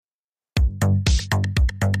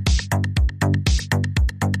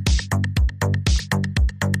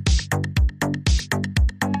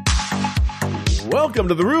Welcome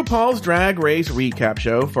to the RuPaul's Drag Race Recap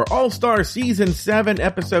Show for All-Star Season 7,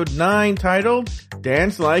 Episode 9, titled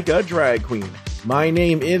Dance Like a Drag Queen. My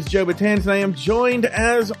name is Joe Batanz, and I am joined,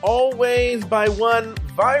 as always, by one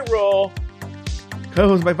viral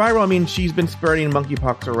co-host. By viral, I mean she's been spreading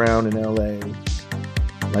monkeypox around in LA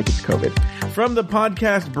like it's COVID. From the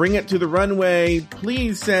podcast Bring It to the Runway,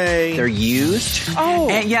 please say... They're used?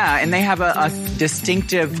 Oh! And they have a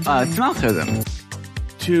distinctive smell to them.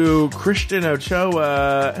 To Christian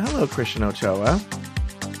Ochoa. Hello, Christian Ochoa.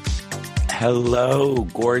 Hello,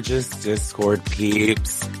 gorgeous Discord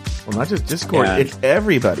peeps. Well, not just Discord, it's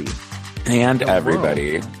everybody. And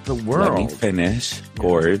everybody. The world. Let me finish,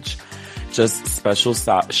 Gorge. Just special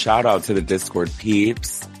shout out to the Discord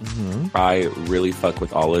peeps. Mm-hmm. I really fuck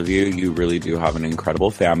with all of you. You really do have an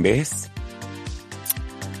incredible fan base.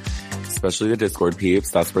 Especially the Discord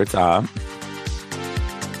peeps. That's where it's at.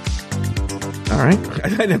 All right.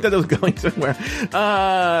 I thought it was going somewhere.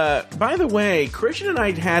 By the way, Christian and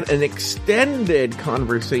I had an extended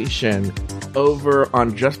conversation over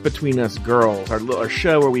on Just Between Us Girls, our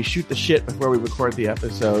show where we shoot the shit before we record the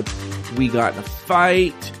episode. We got in a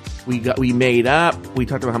fight. We made up. We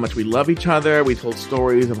talked about how much we love each other. We told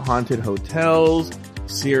stories of haunted hotels,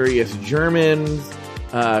 serious Germans.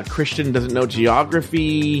 Christian doesn't know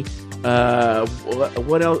geography.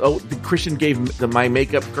 What else? Oh, Christian gave my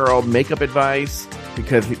makeup girl makeup advice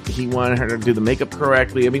because he wanted her to do the makeup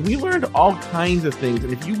correctly. I mean, we learned all kinds of things.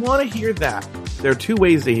 And if you want to hear that, there are two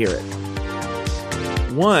ways to hear it.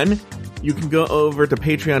 One, you can go over to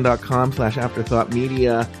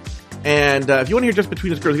patreon.com/afterthoughtmedia. And if you want to hear Just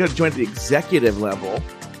Between Us Girls, you got to join at the executive level.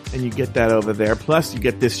 And you get that over there. Plus, you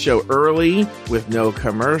get this show early with no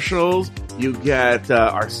commercials. You get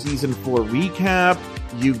our season 4 recap.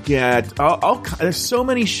 You get there's so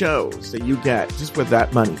many shows that you get just with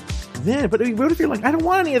that money. But what if you're like, I don't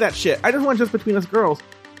want any of that shit. I just want Just Between Us Girls.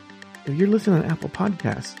 If you're listening on Apple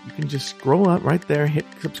Podcasts, you can just scroll up right there, hit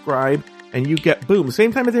subscribe, and you get, boom,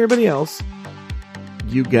 same time as everybody else,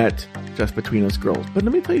 you get Just Between Us Girls. But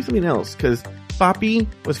let me tell you something else, because Poppy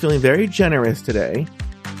was feeling very generous today.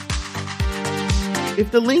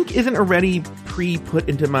 If the link isn't already pre-put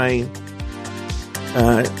into my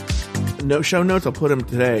no show notes, I'll put them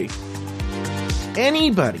today.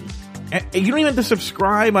 Anybody, you don't even have to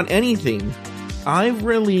subscribe on anything. I've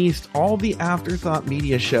released all the Afterthought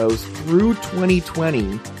Media shows through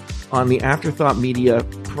 2020 on the Afterthought Media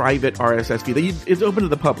private RSS feed. It's open to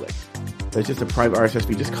the public. It's just a private RSS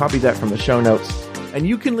feed. Just copy that from the show notes. And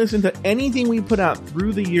you can listen to anything we put out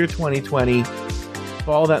through the year 2020.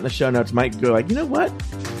 Follow that in the show notes. Might go like, you know what?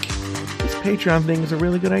 This Patreon thing is a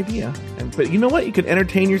really good idea. But you know what? You can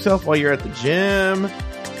entertain yourself while you're at the gym,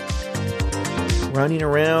 running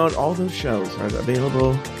around. All those shows are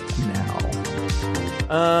available now.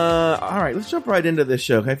 All right, let's jump right into this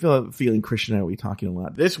show. I feel like feeling Christian and I will be talking a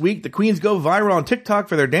lot. This week, the queens go viral on TikTok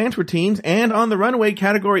for their dance routines, and on the runway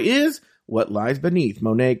category is What Lies Beneath.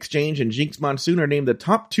 Monet Exchange and Jinx Monsoon are named the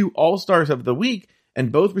top 2 All-Stars of the week,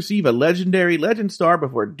 and both receive a legendary legend star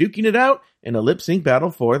before duking it out in a lip-sync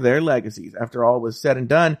battle for their legacies. After all was said and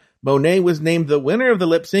done, Monet was named the winner of the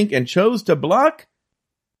lip-sync and chose to block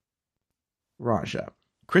Raja.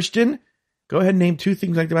 Christian, go ahead and name 2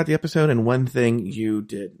 things you liked about the episode and 1 thing you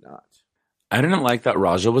did not. I didn't like that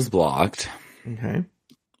Raja was blocked. Okay.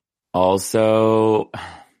 Also,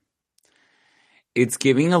 it's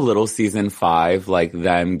giving a little season 5, like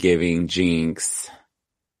them giving Jinx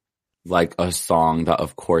like a song that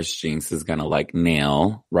of course Jinx is gonna like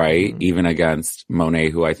nail, right? Mm-hmm. Even against Monet,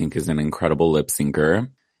 who I think is an incredible lip syncer.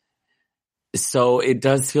 So it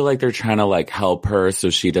does feel like they're trying to like help her so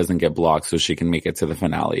she doesn't get blocked so she can make it to the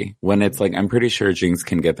finale. When it's like, I'm pretty sure Jinx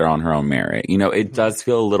can get there on her own merit. You know, it does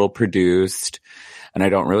feel a little produced and I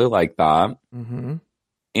don't really like that. Mm-hmm.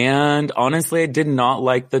 And honestly, I did not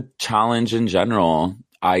like the challenge in general.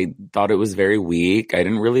 I thought it was very weak. I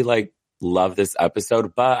didn't really love this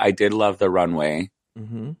episode, but I did love the runway.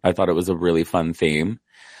 Mm-hmm. I thought it was a really fun theme.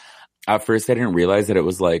 At first, I didn't realize that it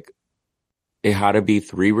was like, it had to be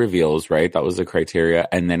 3 reveals, right? That was the criteria.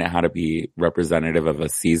 And then it had to be representative of a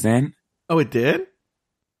season. Oh, it did?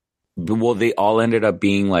 Well, they all ended up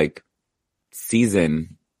being like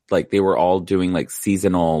season, like they were all doing like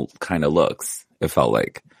seasonal kind of looks, it felt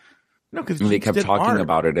like. No, because they kept talking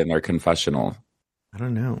about it in their confessional. I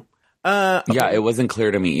don't know. Okay. Yeah, it wasn't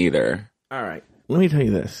clear to me either. All right. Let me tell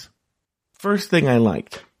you this. First thing I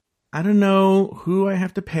liked. I don't know who I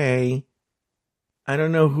have to pay. I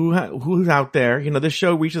don't know who's out there. You know, this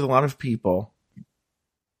show reaches a lot of people.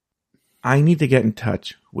 I need to get in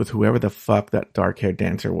touch with whoever the fuck that dark-haired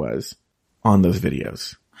dancer was on those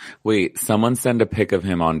videos. Wait, someone send a pic of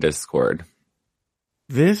him on Discord.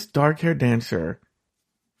 this dark-haired dancer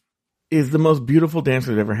is the most beautiful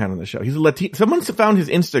dancer they've ever had on the show. He's a Latino. Someone found his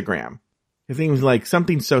Instagram. His name was like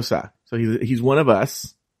something Sosa. So he's one of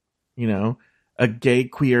us, you know, a gay,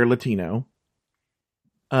 queer Latino.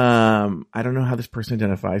 I don't know how this person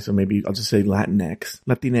identifies, so maybe I'll just say Latinx,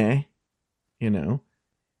 Latine, you know.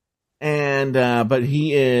 And, but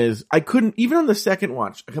he is, I couldn't, even on the second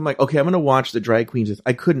watch, I'm like, okay, I'm going to watch the drag queens.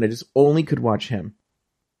 I couldn't, I just only could watch him.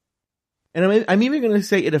 And I'm even going to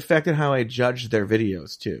say it affected how I judged their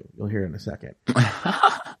videos too. You'll hear in a second.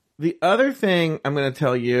 The other thing I'm going to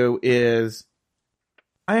tell you is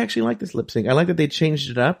I actually like this lip sync. I like that they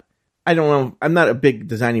changed it up. I don't know. I'm not a big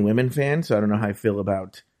Designing Women fan, so I don't know how I feel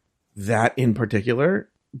about that in particular.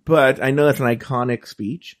 But I know that's an iconic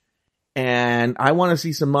speech. And I want to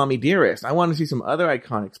see some Mommy Dearest. I want to see some other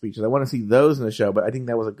iconic speeches. I want to see those in the show, but I think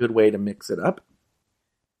that was a good way to mix it up.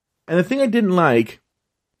 And the thing I didn't like,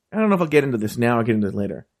 I don't know if I'll get into this now or get into this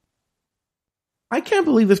later. I can't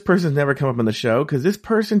believe this person's never come up on the show, because this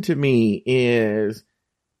person to me is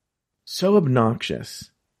so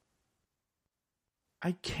obnoxious.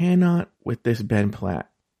 I cannot with this Ben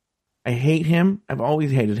Platt. I hate him. I've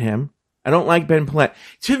always hated him. I don't like Ben Platt.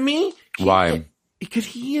 To me, why? Because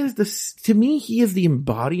he is he is the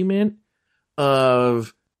embodiment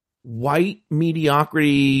of white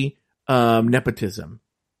mediocrity, nepotism.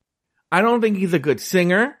 I don't think he's a good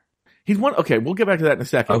singer. He's one. Okay, we'll get back to that in a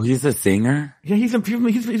second. Oh, he's a singer? Yeah, he's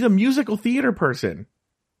a musical theater person.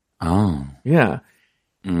 Oh. Yeah.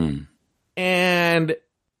 Mm. And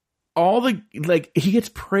all the, like, he gets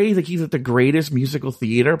praised like he's like the greatest musical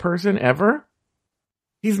theater person ever.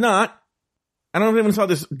 He's not. I don't even saw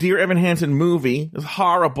this Dear Evan Hansen movie. It's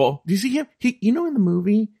horrible. Do you see him? You know, in the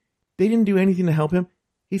movie, they didn't do anything to help him.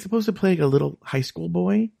 He's supposed to play like a little high school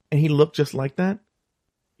boy, and he looked just like that.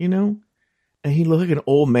 You know? And he looked like an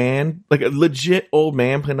old man, like a legit old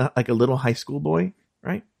man playing like a little high school boy,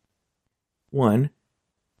 right? 1.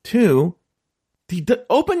 2,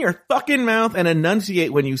 open your fucking mouth and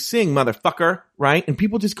enunciate when you sing, motherfucker, right? And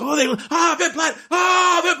people just go, Ben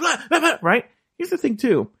Platt, right? Here's the thing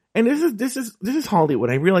too. And this is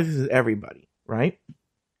Hollywood. I realize this is everybody, right?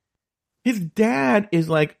 His dad is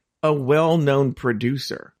like a well-known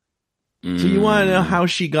producer. So you want to know how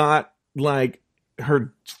she got like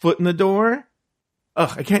her foot in the door?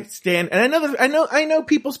 Ugh, I can't stand. And I know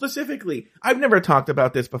people specifically. I've never talked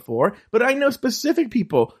about this before, but I know specific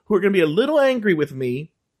people who are going to be a little angry with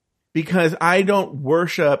me because I don't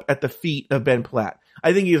worship at the feet of Ben Platt.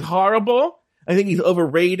 I think he's horrible. I think he's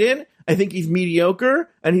overrated. I think he's mediocre,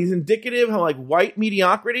 and he's indicative of how like white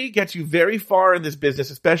mediocrity gets you very far in this business,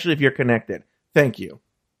 especially if you're connected. Thank you.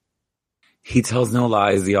 He tells no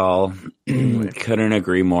lies, y'all. Couldn't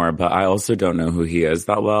agree more, but I also don't know who he is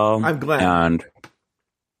that well. I'm glad. And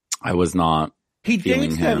I was not. He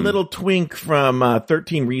dates that little twink from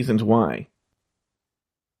 13 Reasons Why.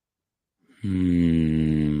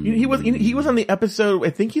 He was on the episode. I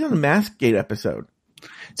think he's on the Maskgate episode.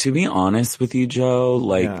 To be honest with you, Joe,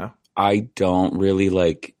 like, Yeah. I don't really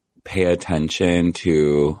like pay attention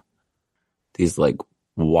to these like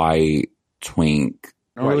white twink.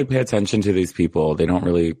 I don't really pay attention to these people. They don't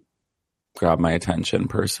really grab my attention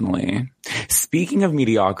personally. Speaking of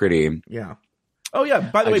mediocrity. Yeah. Oh yeah.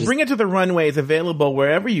 By the way, Bring It to the Runway is available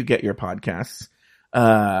wherever you get your podcasts.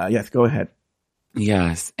 Yes, go ahead.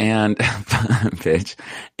 Yes. And bitch.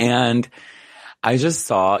 And I just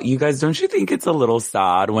saw, you guys, don't you think it's a little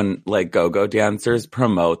sad when like go-go dancers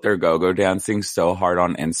promote their go-go dancing so hard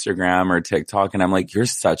on Instagram or TikTok? And I'm like, you're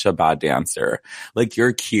such a bad dancer. Like,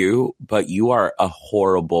 you're cute, but you are a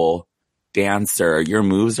horrible dancer. Your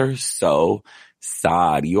moves are so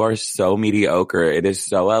sad. You are so mediocre. It is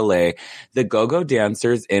so LA. The go-go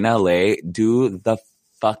dancers in LA do the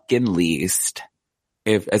fucking least,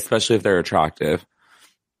 especially if they're attractive.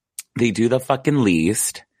 They do the fucking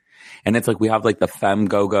least. And it's like, we have like the femme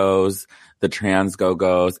go-go's, the trans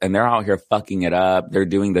go-go's, and they're out here fucking it up. They're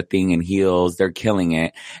doing the thing in heels. They're killing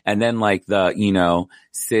it. And then like the,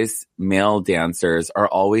 cis male dancers are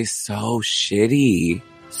always so shitty.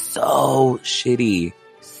 So shitty.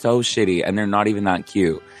 So shitty. And they're not even that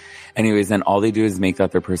cute. Anyways, then all they do is make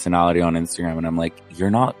that their personality on Instagram. And I'm like, you're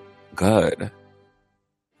not good.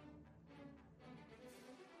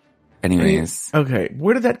 Anyways. Okay.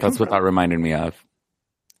 Where did that come from? That's what that reminded me of.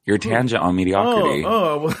 Your tangent on mediocrity.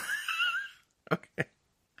 Well, okay.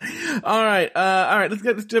 All right.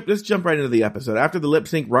 Let's jump right into the episode. After the lip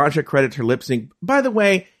sync, Raja credits her lip sync. By the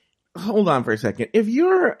way, hold on for a second. If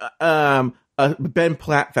you're a Ben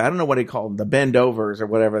Platt fan, I don't know what they call them, the Bendovers or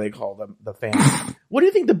whatever they call them, the fans. What do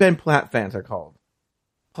you think the Ben Platt fans are called?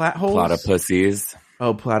 Platt holes? Platypussies.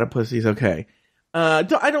 Oh, platypussies. Okay. I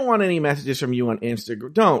don't want any messages from you on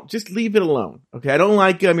Instagram. Don't. Just leave it alone. Okay. I don't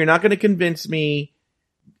like them. You're not going to convince me.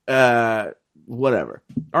 Whatever.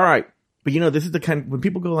 All right. But this is the kind when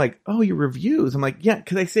people go like, oh, your reviews. I'm like, yeah,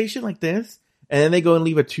 because I say shit like this. And then they go and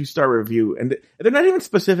leave a 2-star review. And they're not even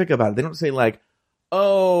specific about it. They don't say like,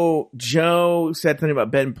 oh, Joe said something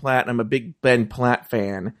about Ben Platt and I'm a big Ben Platt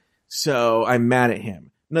fan. So I'm mad at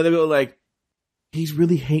him. No, they go like, he's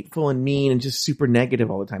really hateful and mean and just super negative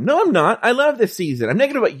all the time. No, I'm not. I love this season. I'm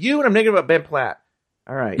negative about you and I'm negative about Ben Platt.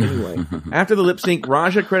 All right. Anyway, after the lip sync,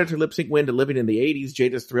 Raja credits her lip sync win to living in the 80s.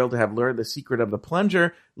 Jada's thrilled to have learned the secret of the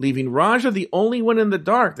plunger, leaving Raja the only one in the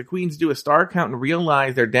dark. The queens do a star count and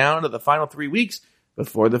realize they're down to the final 3 weeks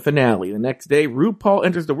before the finale. The next day, RuPaul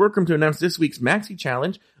enters the workroom to announce this week's Maxi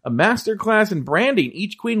Challenge, a masterclass in branding.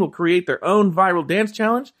 Each queen will create their own viral dance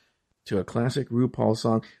challenge to a classic RuPaul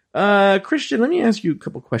song. Christian, let me ask you a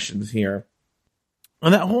couple questions here.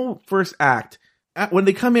 On that whole first act, when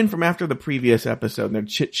they come in from after the previous episode and they're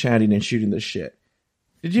chit-chatting and shooting the shit,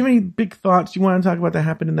 did you have any big thoughts you want to talk about that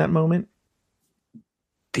happened in that moment?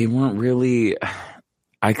 They weren't really...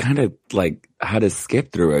 I kind of like had to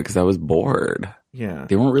skip through it because I was bored. Yeah.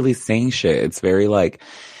 They weren't really saying shit. It's very like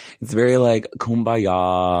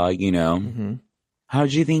kumbaya, Mm-hmm.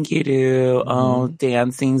 How'd you think you do? Mm-hmm. Oh,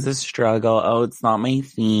 dancing's a struggle. Oh, it's not my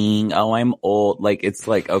thing. Oh, I'm old. Like, it's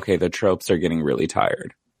like, okay, the tropes are getting really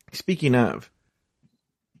tired. Speaking of,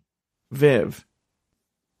 Viv,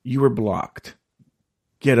 you were blocked.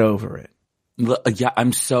 Get over it. Yeah,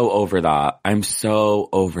 I'm so over that. I'm so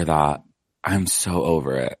over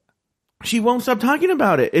it. She won't stop talking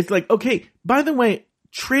about it. It's like, okay, by the way,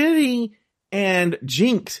 Trinity and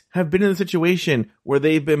Jinx have been in a situation where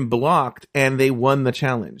they've been blocked and they won the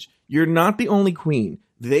challenge. You're not the only queen.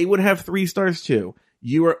 They would have 3 stars too.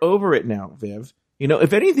 You are over it now, Viv.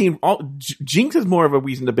 If anything, Jinx is more of a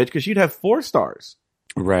reason to bitch because she'd have 4 stars.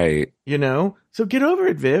 Right. So get over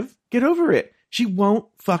it, Viv. Get over it. She won't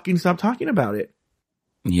fucking stop talking about it.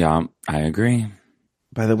 Yeah, I agree.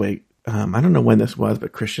 By the way, I don't know when this was,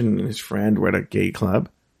 but Christian and his friend were at a gay club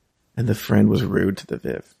and the friend was rude to the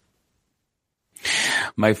Viv.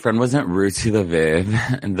 My friend wasn't rude to the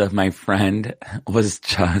Viv. My friend was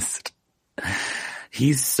just,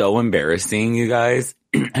 he's so embarrassing, you guys.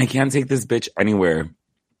 I can't take this bitch anywhere.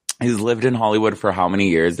 He's lived in Hollywood for how many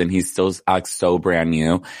years and he still acts so brand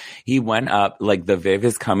new. He went up, like the Viv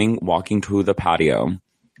is walking to the patio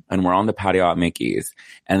and we're on the patio at Mickey's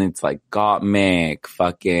and it's like, got Mick,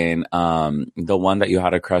 fucking, the one that you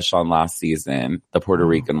had a crush on last season, the Puerto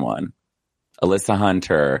Rican one, Alyssa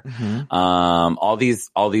Hunter, all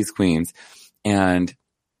these queens. And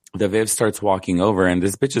the Viv starts walking over and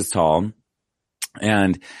this bitch is tall.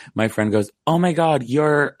 And my friend goes, oh my God,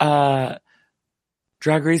 you're,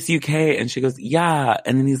 Drag Race UK. And she goes, yeah.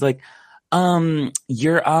 And then he's like,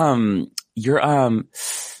 you're,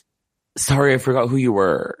 sorry, I forgot who you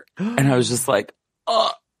were. And I was just like,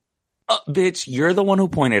 bitch, you're the one who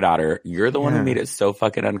pointed at her. You're the one who made it so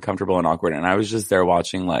fucking uncomfortable and awkward. And I was just there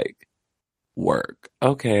watching like, work.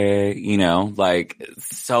 Okay. Like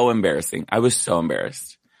so embarrassing. I was so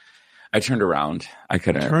embarrassed. I turned around. I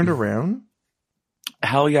couldn't. Turned around?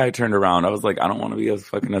 Hell yeah, I turned around. I was like, I don't want to be as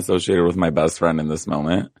fucking associated with my best friend in this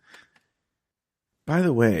moment. By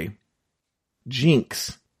the way,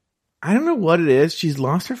 Jinx, I don't know what it is. She's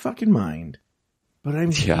lost her fucking mind. But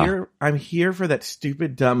I'm here for that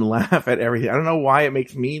stupid, dumb laugh at everything. I don't know why it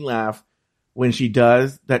makes me laugh when she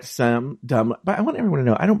does that some dumb... But I want everyone to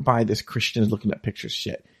know, I don't buy this Christian's looking at pictures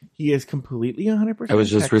shit. He is completely 100%. I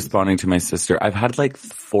was just responding to my sister. I've had like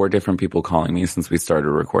 4 different people calling me since we started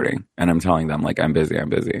recording. And I'm telling them like, I'm busy.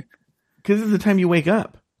 Because this is the time you wake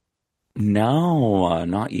up. No,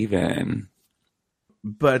 not even.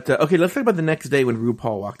 But, okay, let's talk about the next day when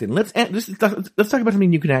RuPaul walked in. Let's talk about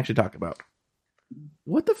something you can actually talk about.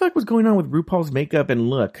 What the fuck was going on with RuPaul's makeup and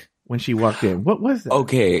look when she walked in? What was that?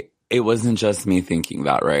 Okay, it wasn't just me thinking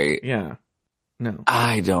that, right? Yeah. No.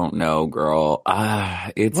 I don't know, girl.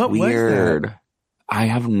 It's what weird. Was that? I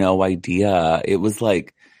have no idea. It was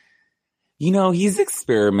like, he's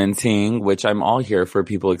experimenting, which I'm all here for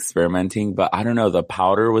people experimenting, but I don't know. The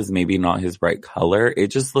powder was maybe not his right color. It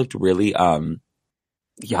just looked really,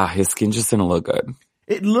 his skin just didn't look good.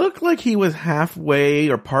 It looked like he was halfway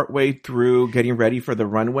or partway through getting ready for the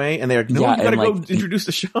runway, and they're like, no, you gotta go introduce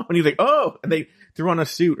the show. And he's like, oh, and they threw on a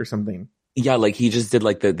suit or something. Yeah, like they just did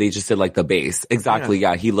like the base. Exactly,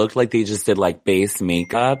 yeah. He looked like they just did like base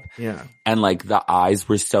makeup. Yeah. And like the eyes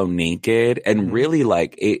were so naked. And really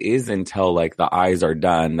like it is until like the eyes are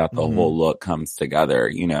done that the whole look comes together,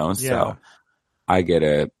 So I get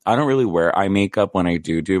it. I don't really wear eye makeup when I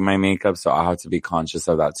do my makeup, so I have to be conscious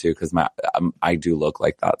of that too, because I do look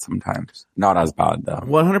like that sometimes. Not as bad though.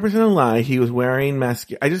 100% a lie. He was wearing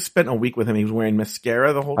mascara. I just spent a week with him. He was wearing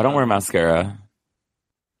mascara the whole time. I don't wear mascara.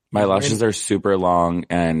 My lashes are super long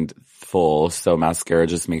and full, so mascara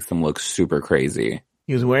just makes them look super crazy.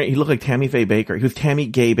 He looked like Tammy Faye Baker. He was Tammy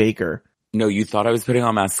Gay Baker. No, you thought I was putting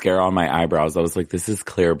on mascara on my eyebrows. I was like, this is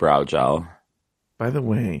clear brow gel. By the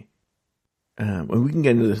way, we can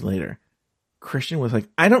get into this later. Christian was like,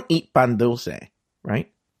 I don't eat pan dulce,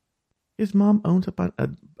 right? His mom owns a pan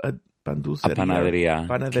dulce. A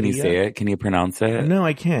panaderia. Can you say it? Can you pronounce it? No,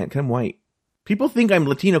 I can't, 'cause I'm white. People think I'm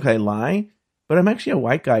Latino because I lie, but I'm actually a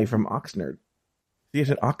white guy from Oxnard. See, I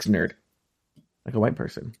said Oxnard. Like a white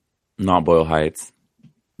person. Not Boyle Heights.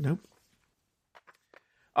 Nope.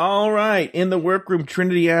 All right. In the workroom,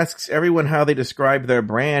 Trinity asks everyone how they describe their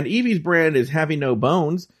brand. Evie's brand is having no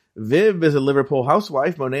bones. Viv is a Liverpool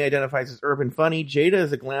housewife. Monet identifies as urban funny. Jada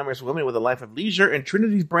is a glamorous woman with a life of leisure. And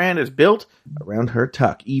Trinity's brand is built around her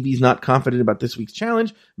tuck. Evie's not confident about this week's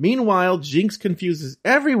challenge. Meanwhile, Jinx confuses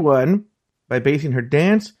everyone by basing her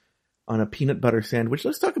dance on a peanut butter sandwich.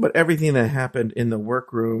 Let's talk about everything that happened in the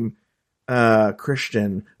workroom,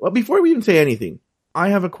 Christian. Well, before we even say anything, I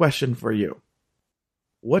have a question for you.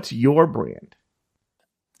 What's your brand?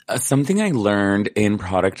 Something I learned in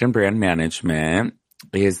product and brand management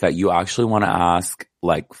is that you actually want to ask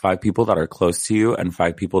like 5 people that are close to you and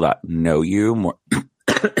 5 people that know you more.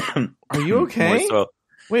 Are you okay? So.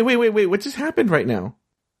 Wait. What just happened right now?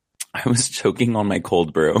 I was choking on my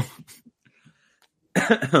cold brew.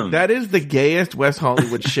 That is the gayest West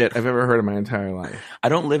Hollywood shit I've ever heard in my entire life. I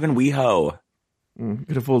don't live in WeHo.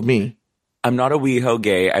 Could have fooled me. I'm not a WeHo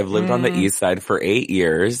gay. I've lived on the east side for 8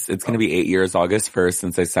 years. It's going to be 8 years August 1st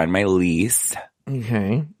since I signed my lease.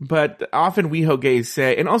 Okay. But often WeHo gays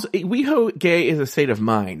say, and also WeHo gay is a state of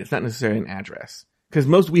mind. It's not necessarily an address. Because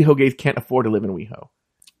most WeHo gays can't afford to live in WeHo.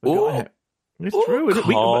 It's true.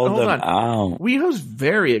 Call them out. WeHo's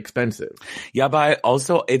very expensive. Yeah, but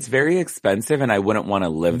also it's very expensive and I wouldn't want to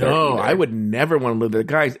live there. No, either. I would never want to live there.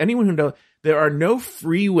 Guys, anyone who knows, there are no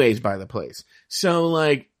freeways by the place. So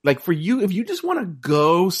like for you, if you just want to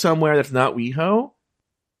go somewhere that's not WeHo,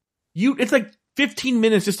 it's like 15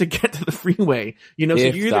 minutes just to get to the freeway. You know,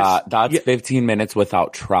 that's 15 minutes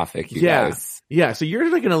without traffic, you guys. Yeah, so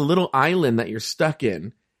you're like in a little island that you're stuck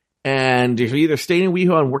in. And you're either staying in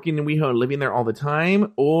WeHo and working in WeHo and living there all the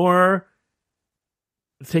time, or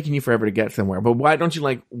it's taking you forever to get somewhere. But why don't you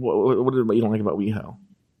like, what you don't like about WeHo?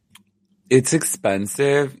 It's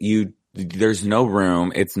expensive. There's no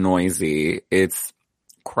room. It's noisy. It's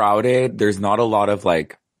crowded. There's not a lot of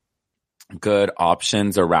like good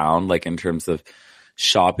options around, like in terms of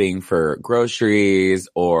shopping for groceries,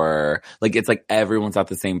 or like it's like everyone's at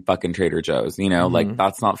the same fucking Trader Joe's, you know, like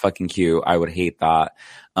that's not fucking cute. I would hate that.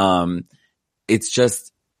 It's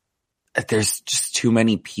just, there's just too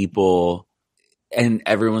many people and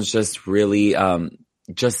everyone's just really,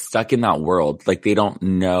 just stuck in that world. Like they don't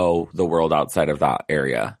know the world outside of that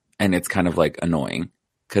area. And it's kind of like annoying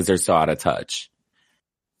because they're so out of touch.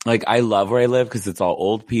 Like, I love where I live because it's all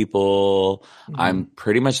old people. I'm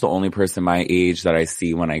pretty much the only person my age that I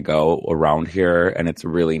see when I go around here, and it's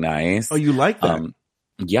really nice. Oh, you like that?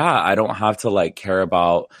 Yeah, I don't have to, like, care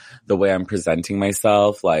about the way I'm presenting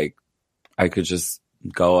myself. Like, I could just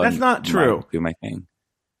go That's not true. Do my thing.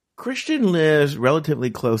 Christian lives relatively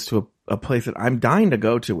close to a place that I'm dying to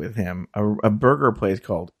go to with him, a burger place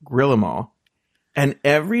called Grillamal. And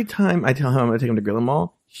every time I tell him I'm going to take him to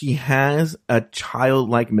Grillamal, he has a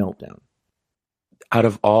childlike meltdown. Out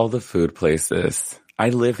of all the food places, I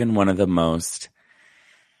live in one of the most,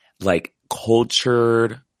 like,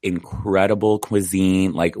 cultured, incredible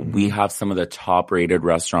cuisine. Like, we have some of the top-rated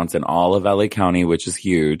restaurants in all of LA County, which is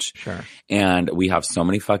huge. Sure. And we have so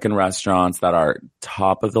many fucking restaurants that are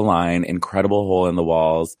top of the line, incredible hole in the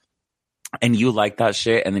walls. And you like that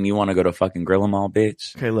shit, and then you want to go to fucking Grillamal,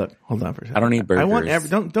 bitch. Okay, look, hold on for a second. I don't need burgers.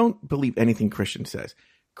 Don't believe anything Christian says.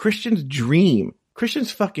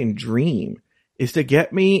 Christian's fucking dream is to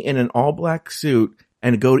get me in an all black suit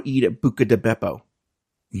and go to eat at Buca de Beppo.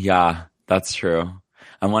 Yeah, that's true.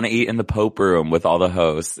 I want to eat in the Pope room with all the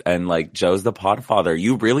hosts, and like Joe's the podfather.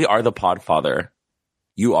 You really are the podfather.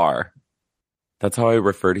 You are. That's how I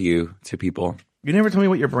refer to you to people. You never told me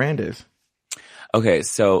what your brand is. Okay,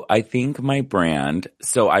 so I think my brand,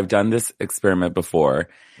 so I've done this experiment before,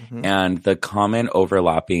 and the common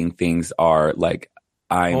overlapping things are like,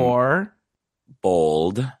 I'm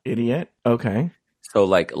bold. Idiot. Okay. So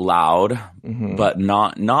like loud, but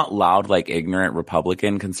not loud like ignorant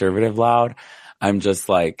Republican conservative loud. I'm just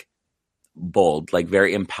like bold, like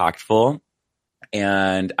very impactful.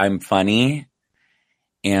 and I'm funny,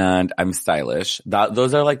 and I'm stylish.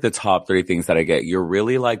 Those are like the top 3 things that I get. You're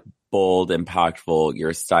really like bold, impactful,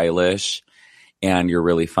 you're stylish, and you're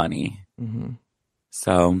really funny. Mm-hmm.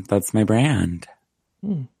 So that's my brand.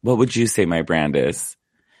 What would you say my brand is?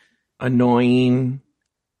 Annoying,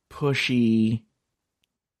 pushy,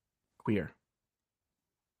 queer.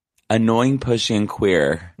 Annoying, pushy, and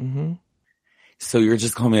queer. Mm-hmm. So you're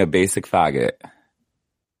just calling me a basic faggot.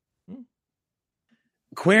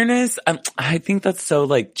 Queerness, I think that's so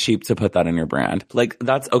like cheap to put that in your brand. Like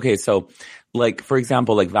that's okay. So like, for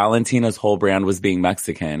example, like Valentina's whole brand was being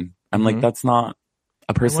Mexican. I'm like, that's not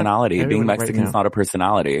a personality. Being Mexican is not a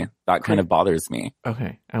personality. That kind of bothers me.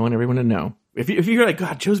 Okay. I want everyone to know. If you're like,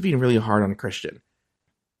 God, Joe's being really hard on a Christian.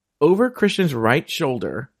 Over Christian's right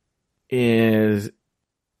shoulder is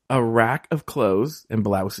a rack of clothes and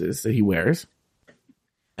blouses that he wears.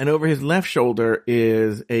 And over his left shoulder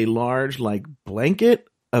is a large, like, blanket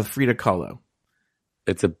of Frida Kahlo.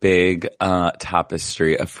 It's a big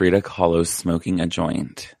tapestry of Frida Kahlo smoking a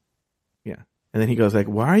joint. Yeah. And then he goes like,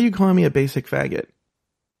 why are you calling me a basic faggot?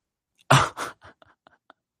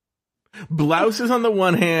 Blouses on the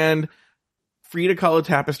one hand, Frida Kahlo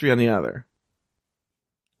tapestry on the other.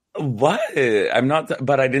 What? I'm not,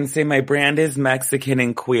 but I didn't say my brand is Mexican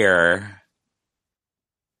and queer.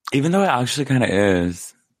 Even though it actually kind of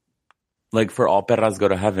is. Like for All Perras Go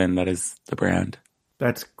to Heaven, that is the brand.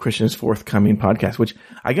 That's Christian's forthcoming podcast, which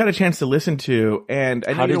I got a chance to listen to. And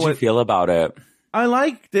how did you feel about it? I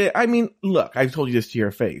liked it. I mean, look, I've told you this to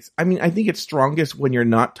your face. I mean, I think it's strongest when you're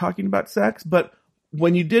not talking about sex, but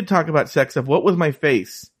when you did talk about sex stuff, what was my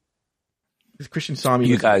face? Because Christian saw me.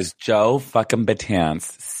 You guys, Joe fucking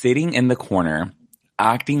Batance sitting in the corner,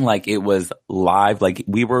 acting like it was live, like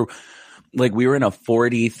we were in a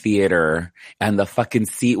 4D theater and the fucking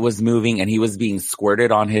seat was moving and he was being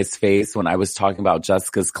squirted on his face when I was talking about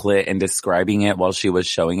Jessica's clit and describing it while she was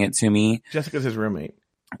showing it to me. Jessica's his roommate.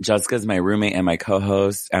 Jessica's my roommate and my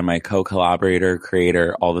co-host and my co-collaborator,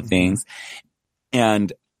 creator, all the things.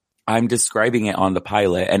 And I'm describing it on the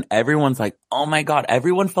pilot and everyone's like, oh my God,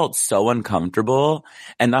 everyone felt so uncomfortable.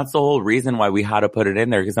 And that's the whole reason why we had to put it in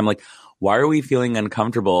there. Because I'm like, why are we feeling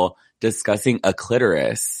uncomfortable discussing a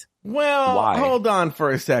clitoris? Well, why? Hold on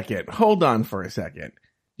for a second.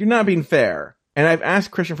 You're not being fair. And I've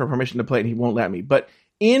asked Christian for permission to play it and he won't let me. But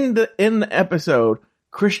in the episode,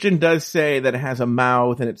 Christian does say that it has a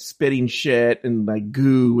mouth and it's spitting shit and like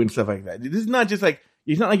goo and stuff like that. This is not just like,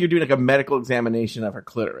 it's not like you're doing like a medical examination of her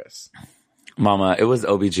clitoris. Mama, it was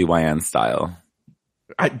OBGYN style.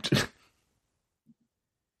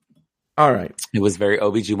 All right. It was very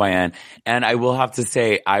OBGYN. And I will have to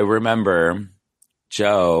say, I remember,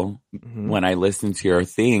 Joe, when I listened to your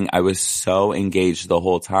thing, I was so engaged the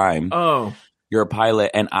whole time. Oh. You're a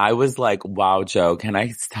pilot. And I was like, wow, Joe, can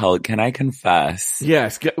I confess?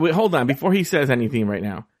 Yes. Wait, hold on. Before he says anything right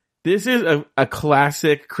now. This is a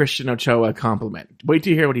classic Christian Ochoa compliment. Wait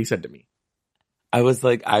till you hear what he said to me. I was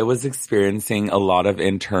like, I was experiencing a lot of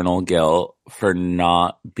internal guilt for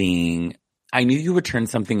not being, I knew you would turn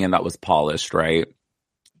something in that was polished, right?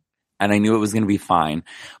 And I knew it was going to be fine,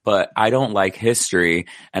 but I don't like history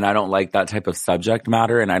and I don't like that type of subject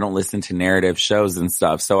matter and I don't listen to narrative shows and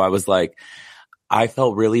stuff. So I was like, I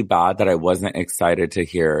felt really bad that I wasn't excited to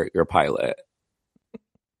hear your pilot.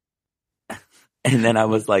 And then I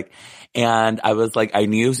was like, I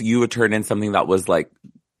knew you would turn in something that was like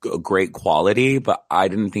great quality, but I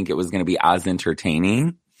didn't think it was going to be as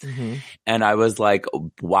entertaining. Mm-hmm. And I was like,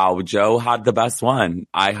 wow, Joe had the best one.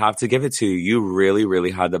 I have to give it to you. You really, really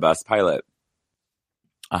had the best pilot.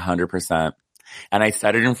 100%. And I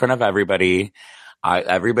said it in front of everybody.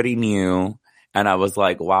 Everybody knew. And I was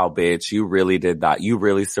like, wow, bitch, you really did that. You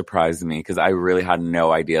really surprised me because I really had no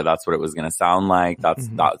idea that's what it was going to sound like.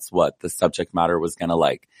 That's what the subject matter was going to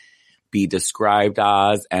like be described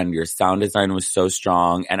as. And your sound design was so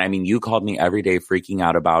strong. And I mean, you called me every day freaking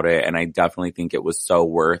out about it. And I definitely think it was so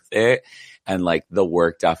worth it. And like the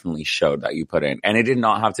work definitely showed that you put in. And it did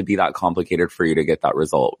not have to be that complicated for you to get that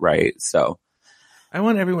result, right? So I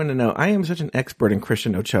want everyone to know I am such an expert in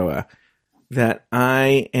Christian Ochoa that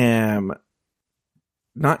I am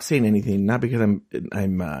not saying anything, not because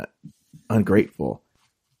I'm ungrateful,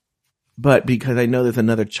 but because I know there's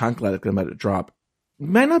another chancla that's about to drop. It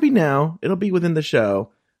might not be now. It'll be within the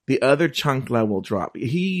show. The other chancla will drop.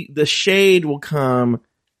 The shade will come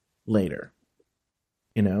later.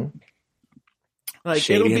 You know? Like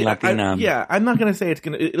Shady and Latina. Yeah, I'm not gonna say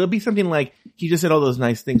it'll be something like he just said all those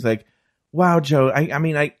nice things like, wow, Joe, I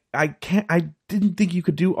mean, I didn't think you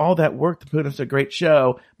could do all that work to put us a great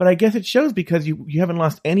show, but I guess it shows because you haven't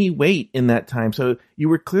lost any weight in that time. So you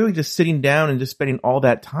were clearly just sitting down and just spending all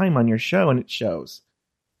that time on your show, and it shows,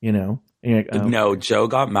 you know? And you're like, oh, No, okay. Joe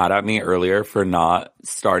got mad at me earlier for not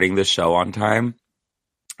starting the show on time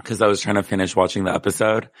because I was trying to finish watching the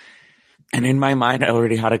episode. And in my mind, I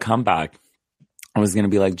already had a comeback. I was going to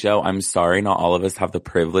be like, Joe, I'm sorry. Not all of us have the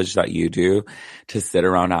privilege that you do to sit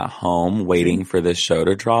around at home waiting for this show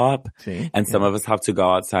to drop. See? And some of us have to go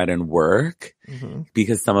outside and work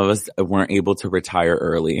because some of us weren't able to retire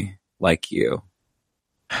early like you.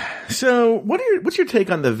 So what's your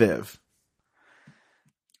take on the Viv?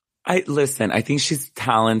 I think she's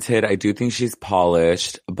talented. I do think she's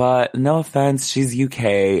polished, but no offense, she's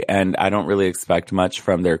UK and I don't really expect much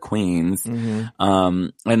from their queens.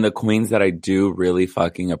 And the queens that I do really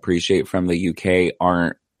fucking appreciate from the UK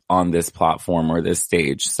aren't on this platform or this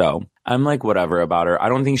stage. So I'm like, whatever about her. I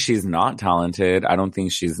don't think she's not talented. I don't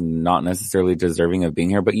think she's not necessarily deserving of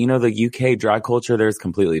being here, but you know, the UK drag culture there is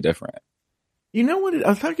completely different. You know what? I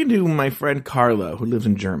was talking to my friend Carlo, who lives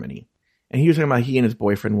in Germany. And he was talking about he and his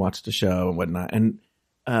boyfriend watched the show and whatnot. And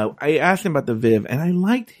I asked him about the Viv, and I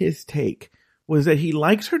liked his take, was that he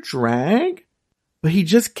likes her drag, but he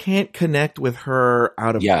just can't connect with her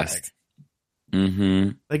out of drag.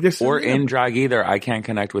 Like there's Or in drag either. I can't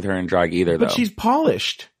connect with her in drag either, though. But she's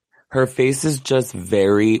polished. Her face is just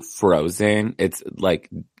very frozen. It's like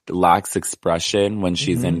lacks expression when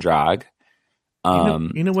she's in drag.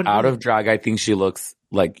 You know what? Out of drag, I think she looks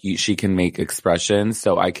like she can make expressions.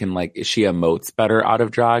 So I can she emotes better out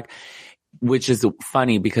of drag, which is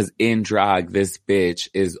funny because in drag, this bitch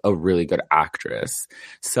is a really good actress.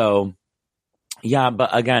 So yeah, but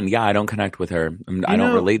again, I don't connect with her. I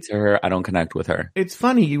don't relate to her. I don't connect with her. It's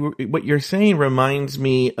funny. What you're saying reminds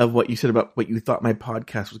me of what you said about what you thought my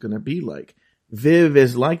podcast was going to be like. Viv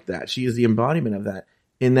is like that. She is the embodiment of that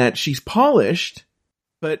in that she's polished,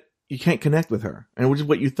 but you can't connect with her. And which is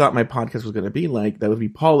what you thought my podcast was going to be like. That would be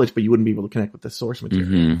polished, but you wouldn't be able to connect with the source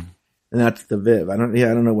material. And that's the Viv. I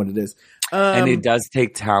don't know what it is. And it does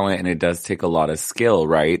take talent and it does take a lot of skill,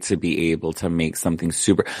 right? To be able to make something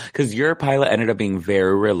super, cause your pilot ended up being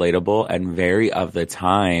very relatable and very of the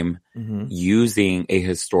time using a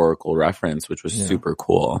historical reference, which was super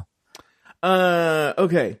cool.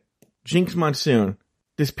 Okay. Jinx Monsoon.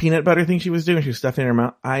 This peanut butter thing she was doing, she was stuffing in her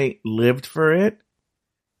mouth. I lived for it.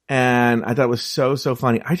 And I thought it was so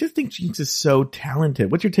funny. I just think Jinx is so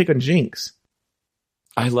talented. What's your take on Jinx?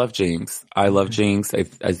 I love Jinx. I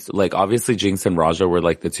like, obviously Jinx and Raja were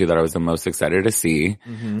like the two that I was the most excited to see.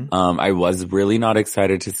 I was really not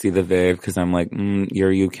excited to see the Viv because I'm like,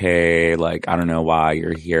 you're UK. Like, I don't know why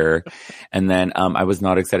you're here. And then, I was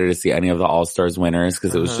not excited to see any of the All-Stars winners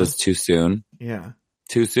because it was just too soon. Yeah.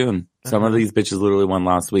 Too soon. Some of these bitches literally won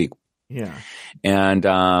last week. Yeah. And,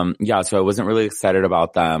 so I wasn't really excited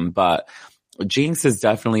about them, but Jinx is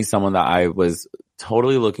definitely someone that I was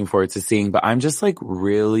totally looking forward to seeing, but I'm just like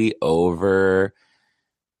really over,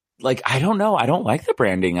 like, I don't know. I don't like the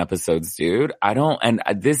branding episodes, dude. And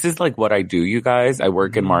this is like what I do, you guys. I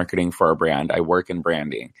work in marketing for a brand. I work in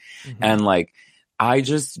branding and like, I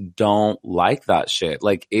just don't like that shit.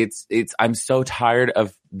 Like I'm so tired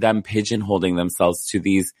of them pigeonholing themselves to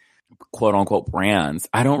these quote unquote brands.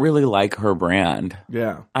 I don't really like her brand.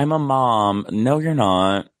 Yeah. I'm a mom. No, you're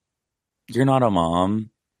not. You're not a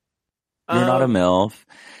mom. You're not a MILF.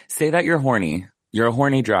 Say that you're horny. You're a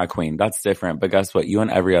horny drag queen. That's different. But guess what? You and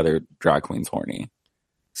every other drag queen's horny.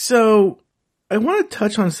 So I want to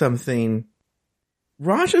touch on something.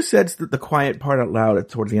 Raja said the quiet part out loud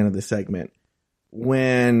towards the end of the segment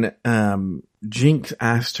when Jinx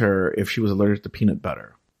asked her if she was allergic to peanut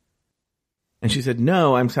butter. And she said,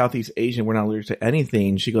 no, I'm Southeast Asian. We're not allergic to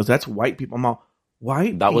anything. She goes, that's white people. I'm all,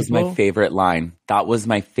 white That people? was my favorite line. That was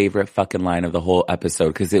my favorite fucking line of the whole episode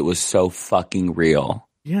because it was so fucking real.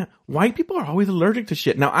 Yeah. White people are always allergic to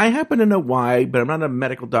shit. Now, I happen to know why, but I'm not a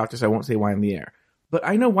medical doctor, so I won't say why in the air. But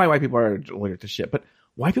I know why white people are allergic to shit. But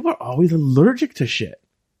white people are always allergic to shit.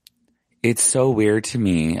 It's so weird to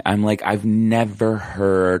me. I'm like, I've never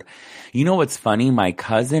heard. You know what's funny? My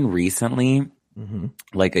cousin recently,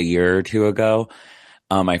 like a year or two ago,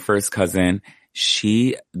 my first cousin,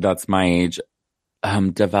 that's my age,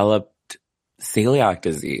 developed celiac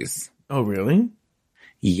disease. Oh, really?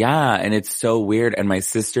 Yeah. And it's so weird. And my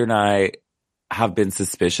sister and I have been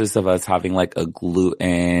suspicious of us having like a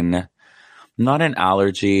gluten, not an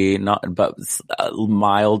allergy, but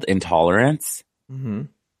mild intolerance.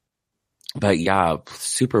 But yeah,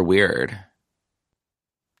 super weird.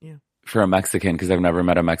 Yeah. For a Mexican, because I've never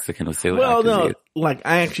met a Mexican with celiac disease. Like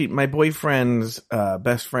my boyfriend's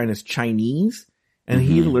best friend is Chinese, and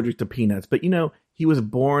he's allergic to peanuts. But, he was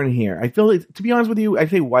born here. I feel like, to be honest with you, I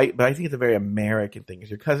say white, but I think it's a very American thing. Was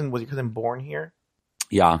your cousin born here?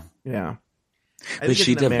 Yeah. Yeah. But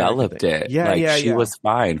she developed it. Yeah, she was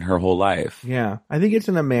fine her whole life. Yeah. I think it's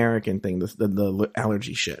an American thing, the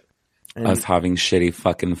allergy shit. And us having shitty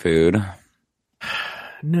fucking food.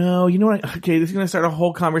 No, you know what? Okay, this is going to start a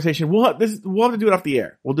whole conversation. We'll have to do it off the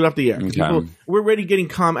air. We'll do it off the air. Okay. We're already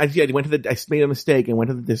getting I made a mistake and went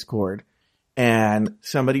to the Discord, and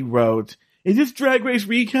somebody wrote, "Is this Drag Race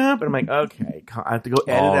recap?" And I'm like, okay, I have to go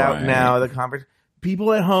edit out now the conversation.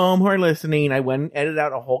 People at home who are listening, I went and edited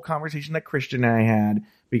out a whole conversation that Christian and I had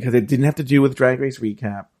because it didn't have to do with Drag Race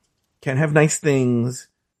recap. Can't have nice things.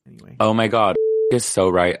 Anyway. Oh my God. Is so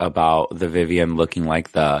right about the Vivian looking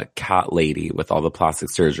like the cat lady with all the plastic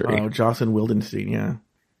surgery. Oh, Jocelyn Wildenstein, yeah.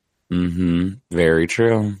 Mm-hmm. Very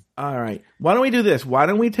true. All right. Why don't we do this? Why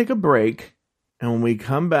don't we take a break, and when we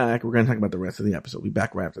come back, we're going to talk about the rest of the episode. We'll be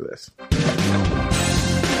back right after this.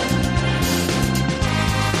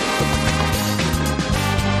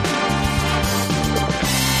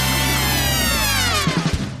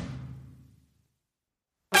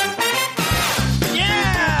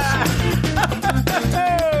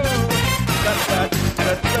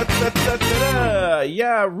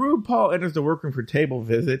 Yeah, RuPaul enters the workroom for table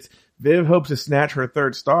visits. Viv hopes to snatch her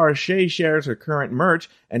third star. Shay shares her current merch,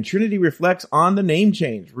 and Trinity reflects on the name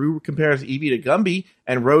change. Ru compares Evie to Gumby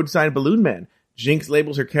and Roadside Balloon Man. Jinx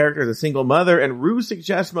labels her character as a single mother, and Ru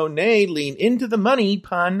suggests Monet lean into the money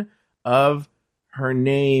pun of her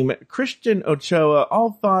name. Christian Ochoa,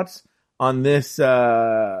 all thoughts on this table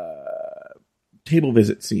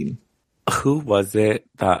visit scene? Who was it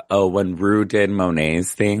that, when Ru did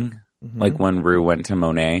Monet's thing? Like when Ru went to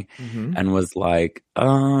Monet and was like,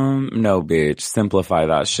 no, bitch, simplify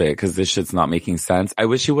that shit because this shit's not making sense. I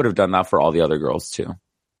wish she would have done that for all the other girls too,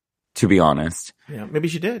 to be honest. Yeah, maybe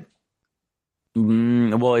she did.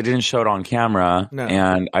 Well, it didn't show it on camera. No.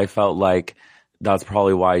 And I felt like that's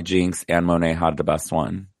probably why Jinx and Monet had the best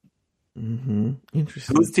one.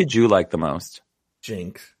 Interesting. Whose did you like the most?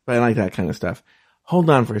 Jinx. But I like that kind of stuff. Hold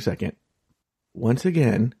on for a second. Once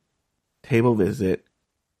again, table visit.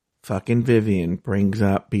 Fucking Vivian brings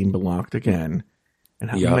up being blocked again.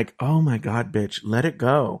 And I'm like, oh my God, bitch, let it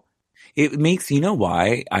go. It makes, you know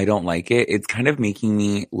why I don't like it? It's kind of making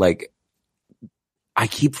me like, I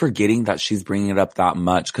keep forgetting that she's bringing it up that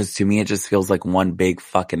much because to me it just feels like one big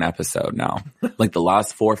fucking episode now. Like the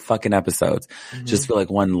last 4 fucking episodes just feel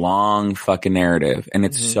like one long fucking narrative and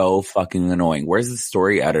it's so fucking annoying. Where's the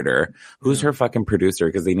story editor? Who's her fucking producer?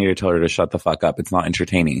 Because they need to tell her to shut the fuck up. It's not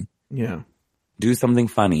entertaining. Yeah. Do something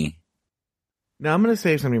funny. Now I'm going to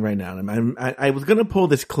say something right now. I was going to pull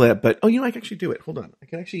this clip, but I can actually do it. Hold on.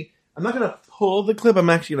 I'm not going to pull the clip. I'm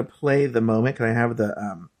actually going to play the moment. Can I have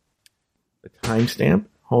the timestamp?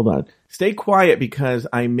 Hold on. Stay quiet because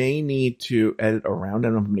I may need to edit around. I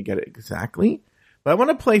don't know if I'm going to get it exactly, but I want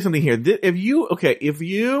to play something here. If you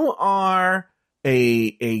are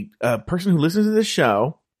a person who listens to this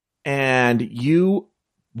show and you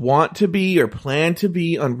want to be or plan to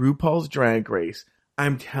be on RuPaul's Drag Race,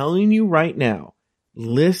 I'm telling you right now,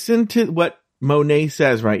 listen to what Monet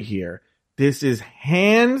says right here. This is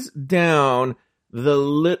hands down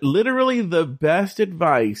literally the best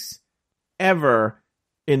advice ever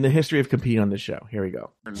in the history of competing on this show. Here we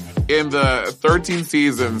go. In the 13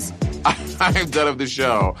 seasons I've done of the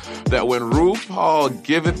show, that when RuPaul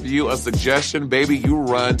giveth you a suggestion, baby, you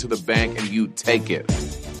run to the bank and you take it.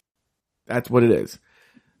 That's what it is.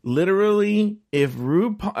 Literally, if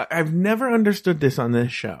RuPaul, I've never understood this on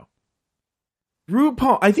this show.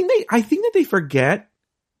 RuPaul, I think that they forget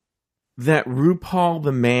that RuPaul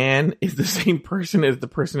the man is the same person as the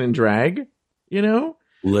person in drag,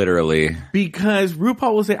 Literally. Because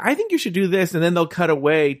RuPaul will say, I think you should do this, and then they'll cut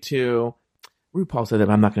away to RuPaul said that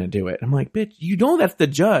I'm not going to do it. I'm like, bitch, that's the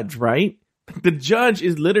judge, right? The judge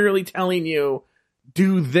is literally telling you,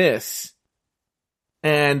 do this.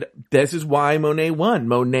 And this is why Monet won.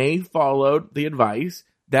 Monet followed the advice.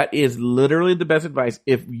 That is literally the best advice.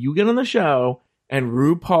 If you get on the show and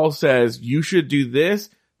RuPaul says you should do this,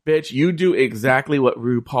 bitch, you do exactly what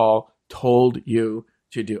RuPaul told you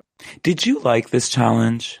to do. Did you like this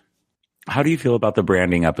challenge? How do you feel about the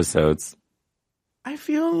branding episodes? I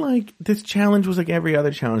feel like this challenge was like every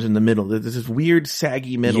other challenge in the middle. There's this weird,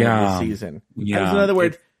 saggy middle of the season. Yeah. In other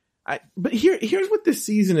words, but here's what this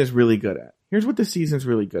season is really good at.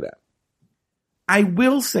 I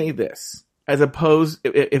will say this, as opposed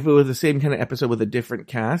if it was the same kind of episode with a different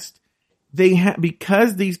cast,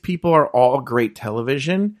 because these people are all great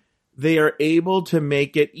television, they are able to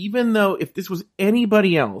make it, even though if this was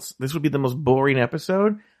anybody else, this would be the most boring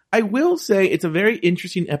episode. I will say it's a very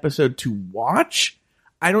interesting episode to watch.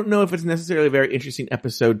 I don't know if it's necessarily a very interesting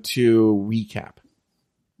episode to recap.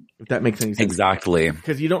 If that makes any sense. Exactly.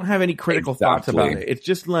 Because you don't have any critical thoughts about it. It's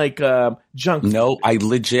just like junk. No, I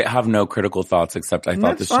legit have no critical thoughts except I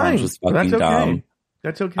thought this challenge was fucking dumb.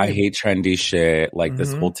 That's okay. I hate trendy shit. Like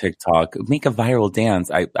this whole TikTok. Make a viral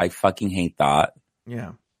dance. I fucking hate that.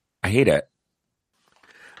 Yeah. I hate it.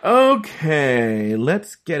 Okay,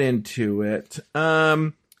 let's get into it.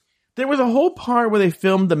 There was a whole part where they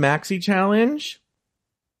filmed the Maxi Challenge.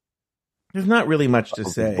 There's not really much to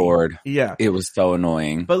say. Bored. Yeah. It was so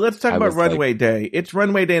annoying. But let's talk about Runway Day. It's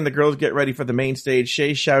Runway Day and the girls get ready for the main stage.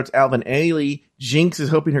 Shay shouts Alvin Ailey. Jinx is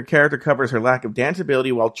hoping her character covers her lack of dance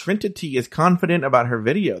ability while Trinity is confident about her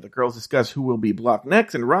video. The girls discuss who will be blocked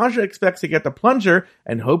next and Raja expects to get the plunger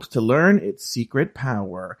and hopes to learn its secret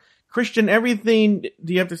power. Christian, everything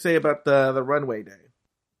do you have to say about the Runway Day?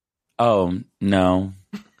 Oh, no.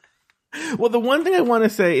 Well, the one thing I want to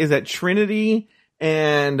say is that Trinity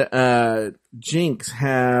and Jinx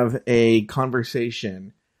have a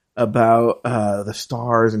conversation about the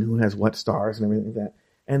stars and who has what stars and everything like that.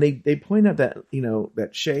 And they point out that, you know,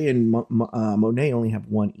 that Shay and Monet only have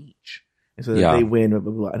one each. And so that they win, blah,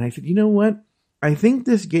 blah, blah. And I said, you know what? I think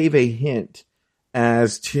this gave a hint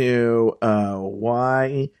as to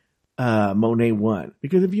why Monet won.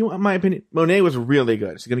 Because if you want my opinion, Monet was really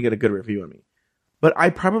good. She's going to get a good review on me. But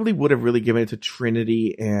I probably would have really given it to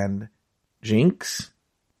Trinity and Jinx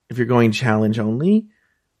if you're going challenge only.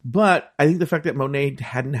 But I think the fact that Monet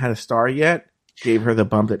hadn't had a star yet gave her the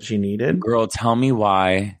bump that she needed. Girl, tell me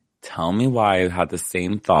why. Tell me why I had the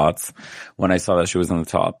same thoughts when I saw that she was on the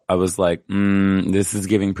top. I was like, this is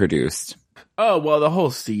giving produced. Oh, well, the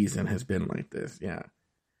whole season has been like this, yeah.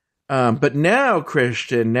 But now,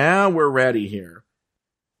 Christian, now we're ready here.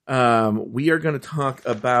 We are going to talk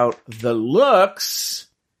about the looks.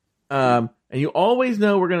 And you always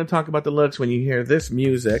know we're going to talk about the looks when you hear this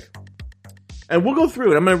music. And we'll go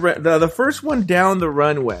through it. I'm going to the first one down the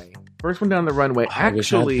runway. First one down the runway.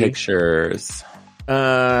 Actually, pictures.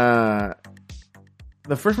 The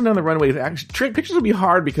first one down the runway is actually pictures will be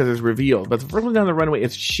hard because it's revealed. But the first one down the runway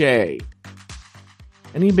is Shay.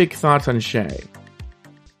 Any big thoughts on Shay?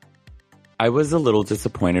 I was a little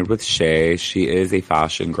disappointed with Shay. She is a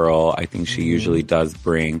fashion girl. I think she usually does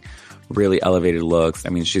bring really elevated looks. I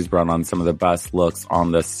mean, she's brought on some of the best looks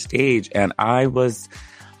on the stage, and I was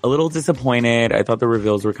a little disappointed. I thought the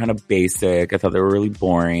reveals were kind of basic. I thought they were really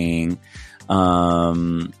boring.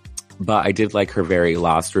 But I did like her very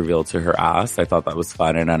last reveal to her ass. I thought that was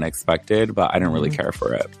fun and unexpected, but I didn't really care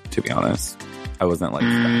for it, to be honest. I wasn't like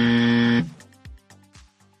that.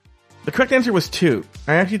 The correct answer was 2.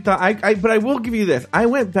 I actually thought but I will give you this. I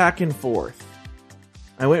went back and forth.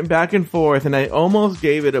 And I almost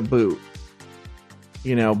gave it a boot.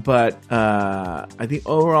 You know, but I think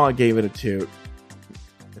overall I gave it a 2.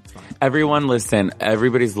 It's fine. Everyone, listen,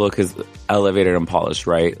 everybody's look is elevated and polished,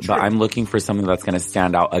 right? True. But I'm looking for something that's going to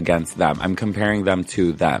stand out against them. I'm comparing them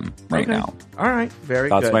to them right now. All right, very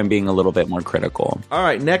good. That's why I'm being a little bit more critical. All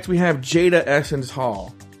right, next we have Jada Essence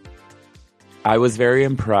Hall. I was very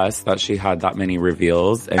impressed that she had that many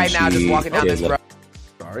reveals. And right now, just walking down this road.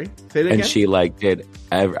 Sorry, say that again. And she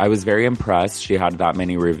I was very impressed. She had that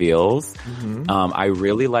many reveals. I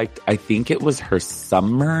really liked, I think it was her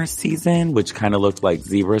summer season, which kind of looked like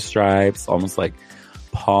zebra stripes, almost like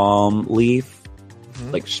palm leaf,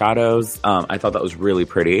 like shadows. I thought that was really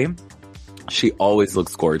pretty. She always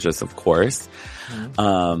looks gorgeous, of course.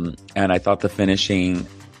 And I thought the finishing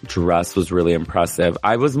dress was really impressive.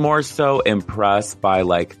 I was more so impressed by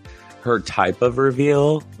like her type of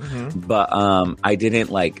reveal, but I didn't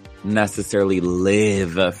like necessarily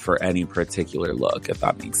live for any particular look, if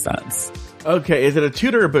that makes sense. Okay, is it a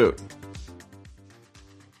toot or a boot?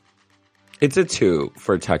 It's a 2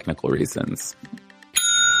 for technical reasons.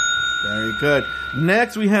 Very good.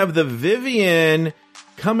 Next we have the Vivienne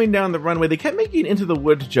coming down the runway. They kept making Into the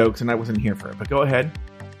Woods jokes and I wasn't here for it, but go ahead.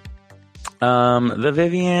 The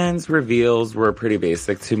Vivienne's reveals were pretty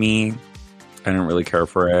basic to me. I didn't really care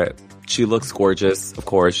for it. She looks gorgeous, of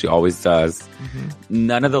course. She always does.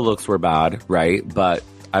 None of the looks were bad, right? But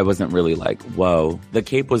I wasn't really like, whoa. The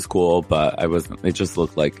cape was cool, but it just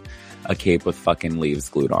looked like a cape with fucking leaves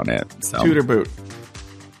glued on it. So. Toot or boot?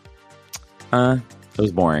 It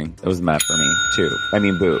was boring. It was meh for me, too. I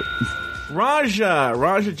mean, boot.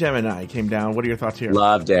 Raja Gemini came down. What are your thoughts here?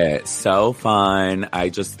 Loved it. So fun. I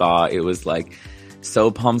just thought it was like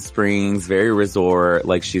so Palm Springs, very resort,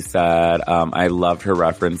 like she said. I loved her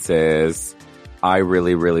references. I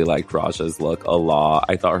really, really liked Raja's look a lot.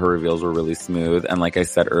 I thought her reveals were really smooth. And like I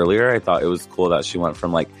said earlier, I thought it was cool that she went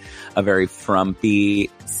from like a very frumpy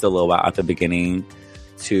silhouette at the beginning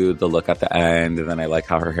to the look at the end. And then I like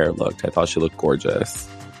how her hair looked. I thought she looked gorgeous.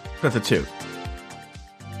 That's a 2.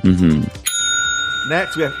 Mm-hmm.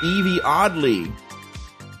 Next, we have Evie Oddly.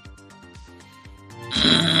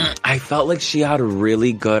 I felt like she had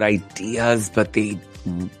really good ideas, but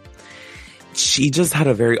she just had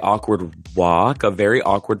a very awkward walk, a very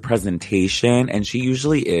awkward presentation, and she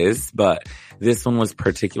usually is, but this one was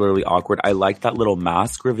particularly awkward. I liked that little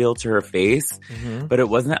mask reveal to her face, but it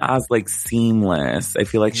wasn't as like seamless. I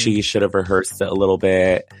feel like she should have rehearsed it a little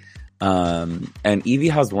bit. And Evie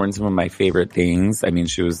has worn some of my favorite things. I mean,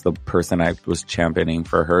 she was the person I was championing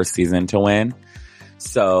for her season to win.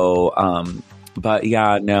 So, but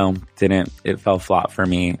yeah, no, didn't. It fell flat for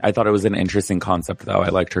me. I thought it was an interesting concept, though. I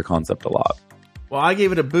liked her concept a lot. Well, I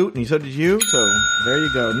gave it a boot, and so did you. So there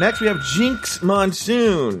you go. Next, we have Jinx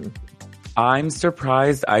Monsoon. I'm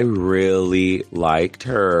surprised. I really liked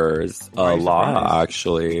hers a lot,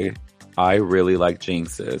 actually. I really liked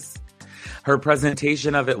Jinx's. Her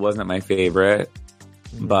presentation of it wasn't my favorite,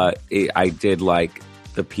 but I did like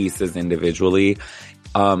the pieces individually.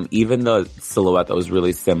 Even the silhouette that was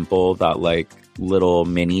really simple, that like little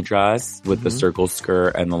mini dress with the circle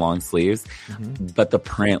skirt and the long sleeves, but the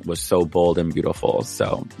print was so bold and beautiful.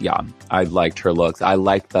 So yeah, I liked her looks. I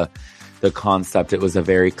liked the concept. It was a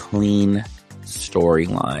very clean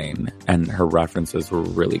storyline and her references were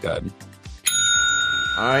really good.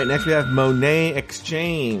 All right, next we have Monet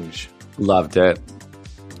Exchange. Loved it.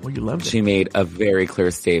 Well, you loved it. She made a very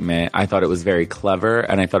clear statement. I thought it was very clever,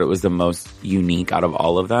 and I thought it was the most unique out of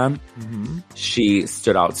all of them. She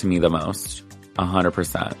stood out to me the most.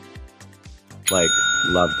 100%. Like,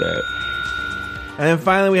 loved it. And then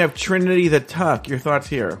finally, we have Trinity the Tuck. Your thoughts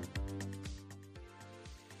here?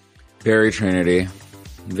 Very Trinity.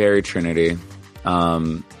 Very Trinity.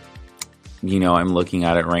 You know, I'm looking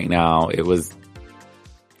at it right now. It was...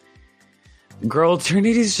 Girl,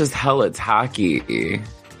 Trinity's just hella tacky.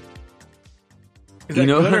 You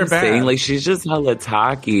know what I'm saying? Like, she's just hella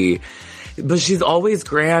tacky. But she's always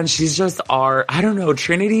grand. She's just I don't know.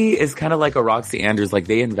 Trinity is kind of like a Roxy Andrews. Like,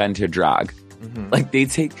 they invented drag. Like, they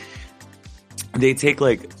take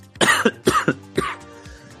like...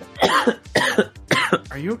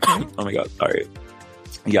 Are you okay? Oh my God, sorry.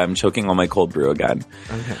 Yeah, I'm choking on my cold brew again.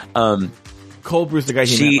 Okay. Cold brew's the guy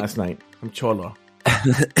he met last night from Cholo.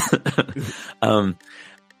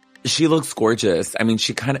 She looks gorgeous. I mean,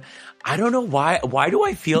 she kind of, I don't know why do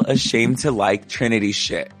I feel ashamed to like Trinity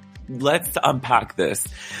shit? Let's unpack this,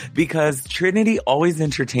 because Trinity always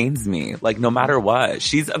entertains me, like no matter what.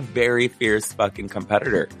 She's a very fierce fucking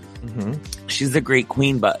competitor. She's a great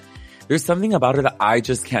queen, but there's something about her that I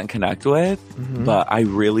just can't connect with, but I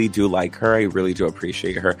really do like her. I really do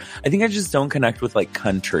appreciate her. I think I just don't connect with like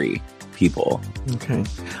country people. Okay.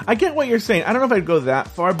 I get what you're saying. I don't know if I'd go that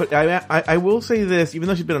far, but I will say this, even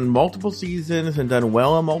though she's been on multiple seasons and done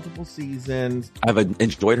well on multiple seasons. I've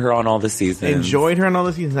enjoyed her on all the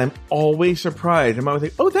seasons. I'm always surprised. I'm always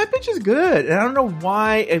like, oh, that bitch is good. And I don't know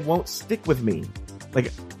why it won't stick with me.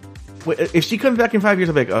 Like, if she comes back in 5 years,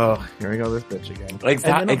 I'll be like, oh, here we go, this bitch again.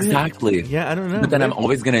 Exactly. Yeah, I don't know. But then I'm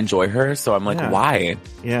always going to enjoy her, so I'm like, why?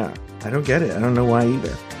 Yeah, I don't get it. I don't know why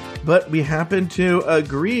either. But we happen to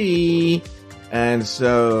agree, and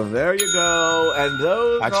so there you go. And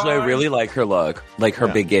those Actually, I really like her look. Like, her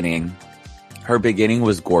beginning. Her beginning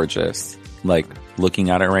was gorgeous. Like,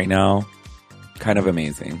 looking at it right now, kind of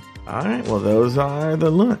amazing. All right, well, those are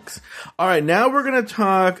the looks. All right, now we're going to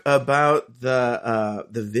talk about the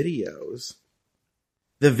videos.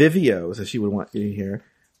 The Vivios, as she would want you to hear.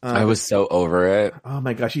 I was so over it. Oh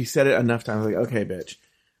my gosh, she said it enough times. I was like, okay, bitch.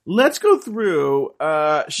 Let's go through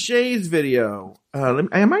Shay's video.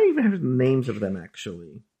 I might even have the names of them,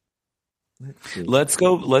 actually. Let's see.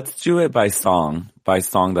 Let's do it by song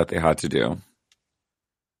that they had to do.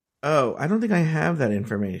 Oh, I don't think I have that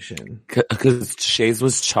information. Because Shay's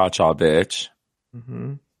was Cha Cha Bitch.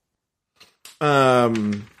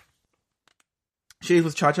 Shay's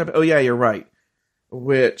was Cha Cha. Oh yeah, you're right.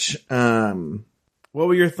 Which what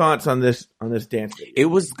were your thoughts on this dance video? It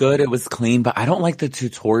was good. It was clean, but I don't like the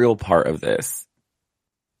tutorial part of this.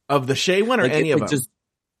 Of the Shay one or like, any of them? Just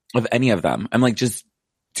of any of them. I'm like, just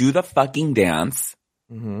do the fucking dance.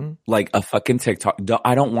 Like a fucking TikTok.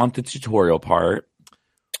 I don't want the tutorial part.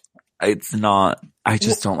 It's not, I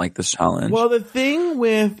just don't like this challenge. Well, the thing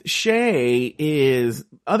with Shay is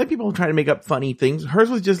other people try to make up funny things. Hers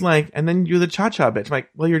was just like, and then you're the cha-cha bitch. I'm like,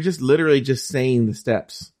 well, you're just literally just saying the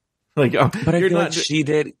steps. Like, but I feel like she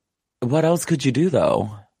did. What else could you do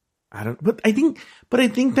though? but I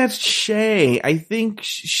think that's Shay. I think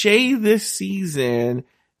Shay this season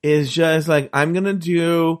is just like, I'm going to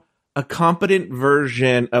do a competent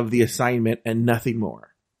version of the assignment and nothing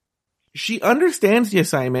more. She understands the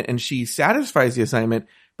assignment and she satisfies the assignment,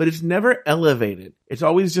 but it's never elevated. It's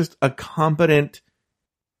always just a competent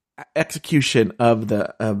execution of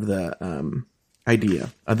the idea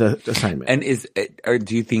of the assignment. And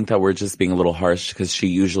do you think that we're just being a little harsh because she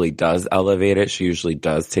usually does elevate it? She usually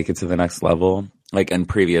does take it to the next level, like in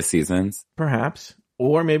previous seasons? Perhaps.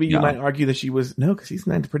 Or maybe you might argue that because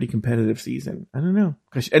season 9's a pretty competitive season. I don't know.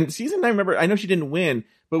 And season 9, remember, I know she didn't win,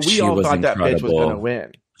 but we all thought that bitch was going to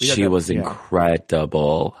win. She was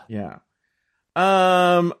incredible. Yeah.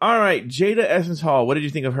 All right. Jada Essence Hall, what did you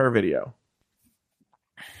think of her video?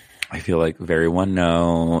 I feel like very one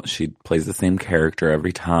note. She plays the same character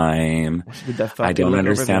every time. I don't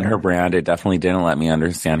understand her brand. It definitely didn't let me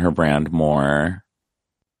understand her brand more.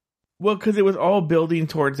 Well, because it was all building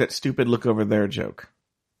towards that stupid look over there joke.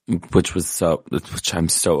 Which I'm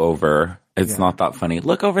so over. It's not that funny.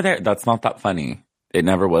 Look over there. That's not that funny. It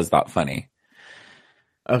never was that funny.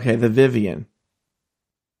 Okay, the Vivian.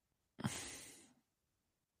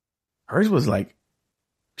 Hers was like,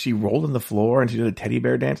 she rolled on the floor and she did a teddy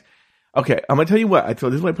bear dance. Okay, I'm going to tell you what. This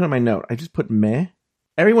is what I put on my note. I just put meh.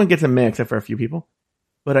 Everyone gets a meh except for a few people.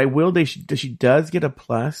 But I will say she does get a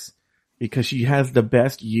plus because she has the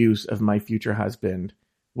best use of my future husband.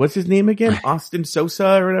 What's his name again? Austin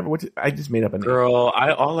Sosa or whatever? I just made up a name. Girl,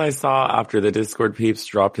 all I saw after the Discord peeps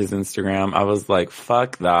dropped his Instagram, I was like,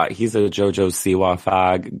 fuck that. He's a JoJo Siwa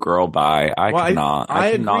fag. Girl, bye. I cannot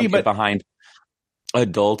agree, get behind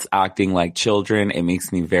adults acting like children. It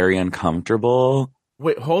makes me very uncomfortable.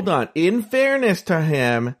 Wait, hold on. In fairness to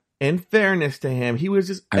him, he was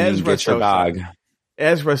just Ezra Sosa. Bag.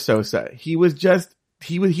 Ezra Sosa.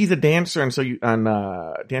 He's a dancer on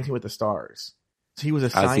Dancing with the Stars. So he was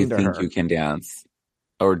assigned to her. As You Think You Can Dance.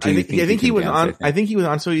 Or do you think I think he was on I think he was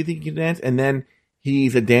on So You Think You Can Dance, and then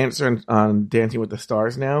he's a dancer on Dancing with the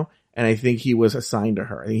Stars now, and I think he was assigned to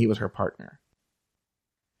her. I think he was her partner.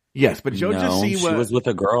 Yes, but JoJo Siwa... she was with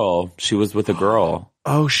a girl. She was with a girl.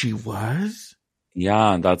 Oh, she was?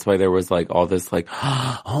 Yeah, that's why there was like all this like,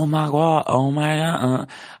 oh my god.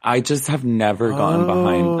 I just have never gotten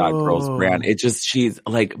behind that girl's brand. She's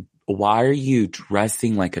like, why are you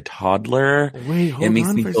dressing like a toddler? Wait, it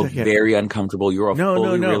makes me feel very uncomfortable. You're a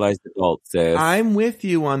fully realized adult, sis. I'm with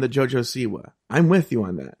you on the JoJo Siwa. I'm with you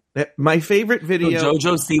on that. My favorite video. So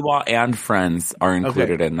JoJo Siwa and Friends are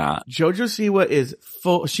included in that. JoJo Siwa is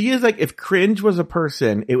full. She is like, if cringe was a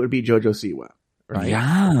person, it would be JoJo Siwa. Right?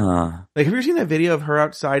 Yeah. Like, have you ever seen that video of her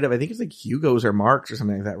outside of, I think it's like Hugo's or Mark's or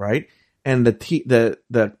something like that, right? And the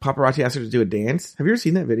paparazzi asked her to do a dance. Have you ever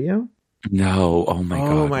seen that video? No. Oh my god.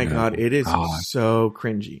 Oh my god. It is so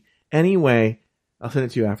cringy. Anyway, I'll send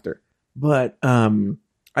it to you after. But, JoJo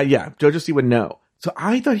Siwa, no. So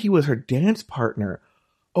I thought he was her dance partner.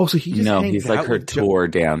 Oh, so he just he's like her tour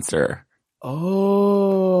dancer.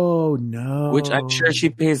 Oh no! Which I'm sure she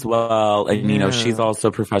pays well, and she's also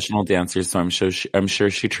a professional dancer, so I'm sure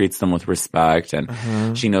she treats them with respect,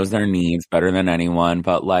 and she knows their needs better than anyone.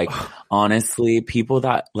 But like, honestly, people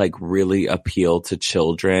that like really appeal to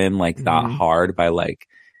children like that hard by like,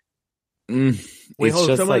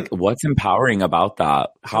 what's empowering about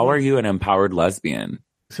that? How are you an empowered lesbian?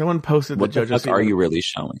 Someone posted what the fuck are you really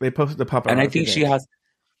showing? They posted the paparazzi, and I think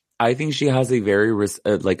she has a very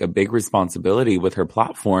a big responsibility with her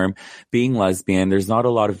platform being lesbian. There's not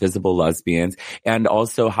a lot of visible lesbians, and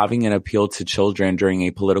also having an appeal to children during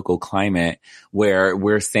a political climate where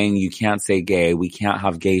we're saying you can't say gay, we can't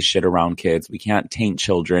have gay shit around kids, we can't taint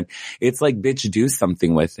children. It's like, bitch, do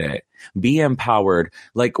something with it. Be empowered.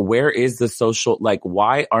 Like, where is the social, like,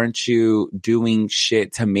 why aren't you doing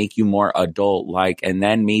shit to make you more adult? Like, and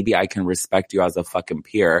then maybe I can respect you as a fucking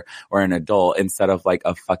peer or an adult instead of like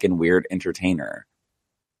a fucking weird entertainer.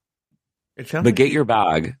 But get your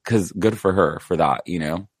bag, cause good for her for that,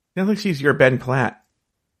 Sounds like she's your Ben Platt.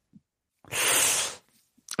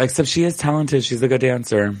 Except she is talented. She's a good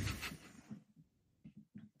dancer.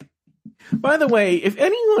 By the way, if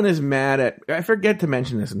anyone is mad I forget to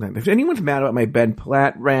mention this sometimes, if anyone's mad about my Ben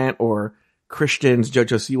Platt rant or Christian's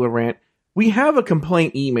JoJo Siwa rant, we have a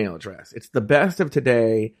complaint email address. It's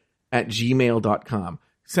thebestoftoday@gmail.com.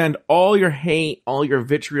 Send all your hate, all your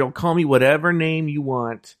vitriol, call me whatever name you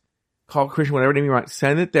want, call Christian whatever name you want,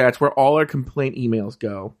 send it there. That's where all our complaint emails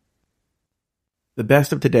go.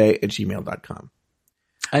 Thebestoftoday@gmail.com.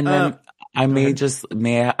 And then may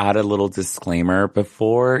I add a little disclaimer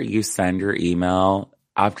before you send your email,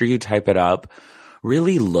 after you type it up,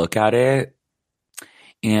 really look at it.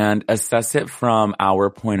 and assess it from our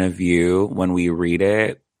point of view when we read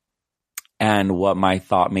it, and what my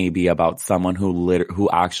thought may be about someone who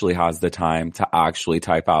actually has the time to actually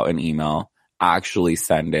type out an email, actually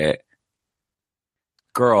send it.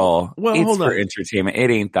 Girl, Well, it's hold for on. entertainment. It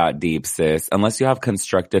ain't that deep, sis. Unless you have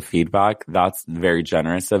constructive feedback, that's very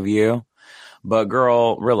generous of you. But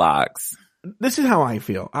girl, relax. This is how I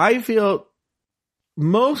feel. I feel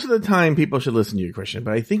most of the time people should listen to you, Christian,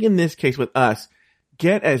 but I think in this case with us,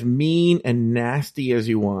 get as mean and nasty as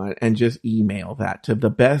you want and just email that to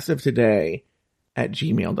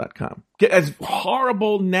thebestoftoday@gmail.com. Get as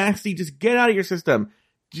horrible, nasty, just get out of your system.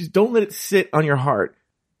 Just don't let it sit on your heart.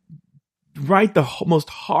 Write the most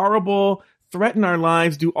horrible, threaten our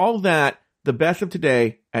lives, do all that,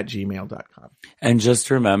 thebestoftoday@gmail.com. And just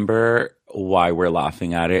remember why we're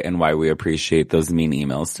laughing at it and why we appreciate those mean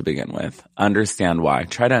emails to begin with. Understand why.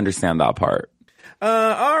 Try to understand that part.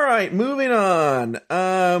 All right, moving on.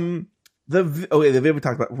 The Viv we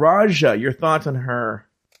talked about. Raja, your thoughts on her?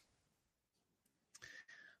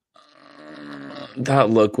 That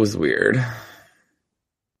look was weird.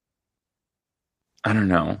 I don't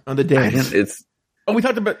know. On the dance. We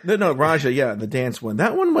talked about, no, Raja, yeah, the dance one.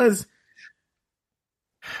 That one was,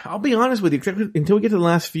 I'll be honest with you, until we get to the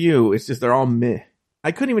last few, it's just, they're all meh.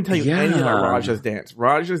 I couldn't even tell you anything about Raja's dance.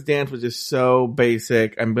 Raja's dance was just so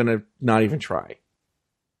basic, I'm gonna not even try.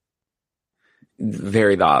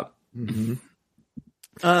 Very that. Mm-hmm.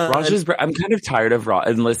 I'm kind of tired of Raj.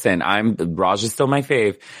 And listen, Raj is still my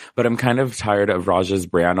fave, but I'm kind of tired of Raja's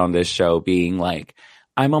brand on this show being like,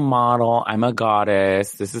 I'm a model, I'm a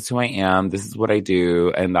goddess, this is who I am, this is what I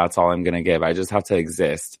do, and that's all I'm gonna give. I just have to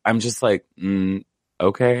exist. I'm just like,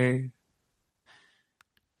 okay.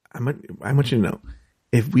 I want you to know,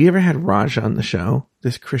 if we ever had Raja on the show,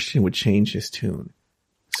 this Christian would change his tune.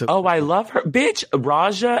 So, I love her. Bitch,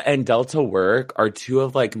 Raja and Delta Work are two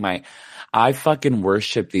of like I fucking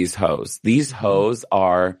worship these hoes. These hoes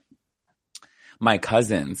are my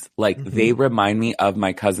cousins. Like, they remind me of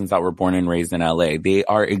my cousins that were born and raised in LA. They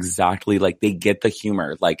are exactly like, they get the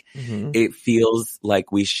humor. Like, it feels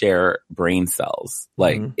like we share brain cells.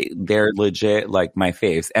 Like, they're legit like my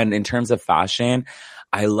faves. And in terms of fashion,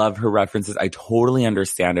 I love her references. I totally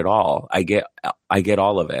understand it all. I get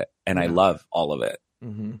all of it. And I love all of it.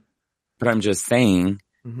 But I'm just saying,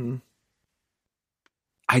 but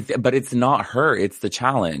it's not her. It's the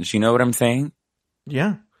challenge. You know what I'm saying?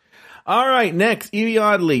 Yeah. All right, next, Evie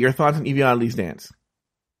Oddly. Your thoughts on Evie Oddly's dance?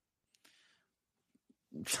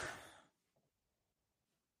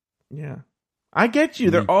 Yeah. I get you.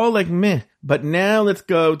 They're all like meh. But now let's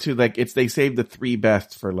go to like, they saved the three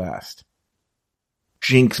best for last.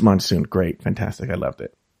 Jinx Monsoon. Great. Fantastic. I loved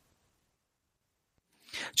it.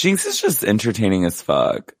 Jinx is just entertaining as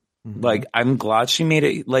fuck. Like, I'm glad she made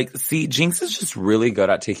it. Like, see, Jinx is just really good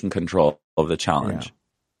at taking control of the challenge. Yeah.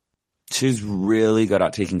 She's really good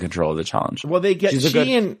at taking control of the challenge. Well,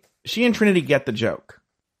 she and Trinity get the joke.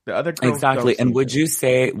 The other girls exactly. don't. And would you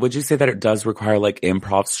say that it does require like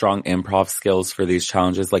strong improv skills for these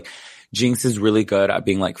challenges? Like, Jinx is really good at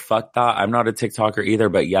being like, fuck that. I'm not a TikToker either,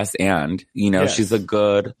 but yes, she's a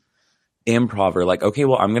good improver. Like, okay,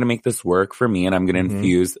 well, I'm going to make this work for me and I'm going to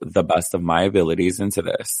infuse the best of my abilities into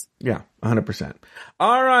this. Yeah, 100%.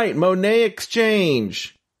 All right, Monet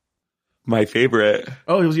Exchange. My favorite.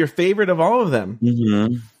 Oh, it was your favorite of all of them.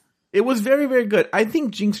 Mm-hmm. It was very, very good. I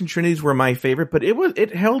think Jinx and Trinity's were my favorite, but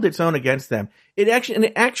it held its own against them. It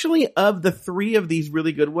actually of the three of these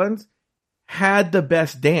really good ones had the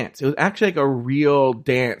best dance. It was actually like a real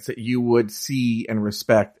dance that you would see and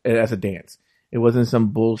respect as a dance. It wasn't some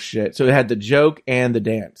bullshit. So it had the joke and the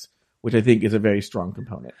dance, which I think is a very strong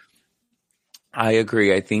component. I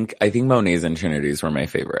agree. I think Monet's and Trinity's were my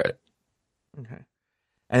favorite. Okay.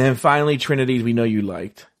 And then finally, Trinity's we know you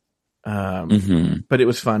liked. But it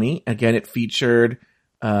was funny. Again, it featured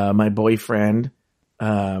my boyfriend.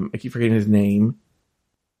 I keep forgetting his name.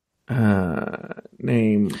 You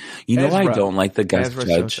know, Ezra. I don't like the guest Ezra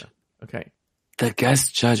judge. Sosa. Okay. The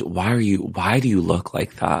guest judge, why do you look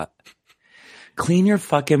like that? Clean your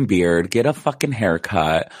fucking beard, get a fucking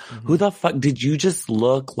haircut. Who the fuck did you just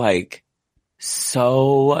look like?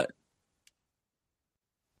 So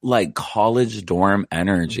like college dorm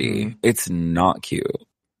energy. It's not cute.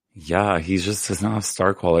 Yeah, he just does not have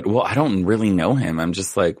star quality. Well, I don't really know him. I'm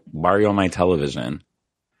just like, why are you on my television?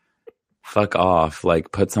 Fuck off.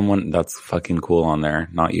 Like, put someone that's fucking cool on there,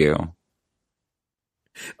 not you.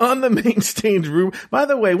 On the main stage room. By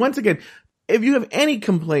the way, once again, if you have any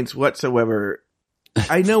complaints whatsoever,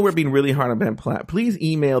 I know we're being really hard on Ben Platt. Please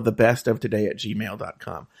email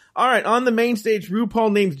thebestoftoday@gmail.com. All right, on the main stage,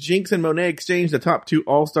 RuPaul names Jinx and Monet Exchange the top 2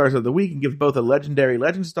 All-Stars of the week and gives both a legendary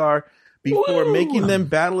legend star before making them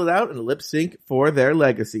battle it out in a lip sync for their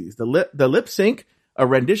legacies. The lip sync, a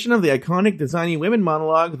rendition of the iconic Designing Women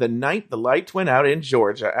monologue, The Night the Lights Went Out in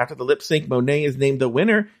Georgia. After the lip sync, Monet is named the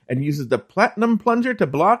winner and uses the Platinum Plunger to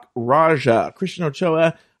block Raja. Christian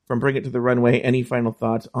Ochoa from Bring It to the Runway. Any final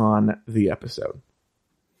thoughts on the episode?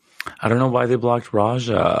 I don't know why they blocked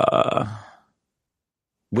Raja.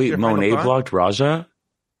 Wait, Monet blocked Raja?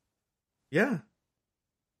 Yeah.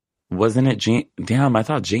 Wasn't it Jinx? Damn, I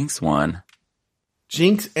thought Jinx won.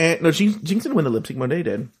 Jinx didn't win the lip sync. Monet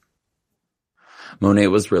did. Monet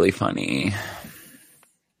was really funny.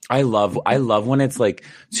 I love when it's like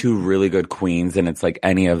 2 really good queens and it's like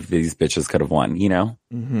any of these bitches could have won, you know?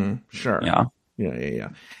 Mm-hmm. Sure. Yeah. Yeah.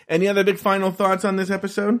 Any other big final thoughts on this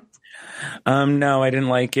episode? No, I didn't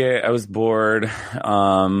like it. I was bored.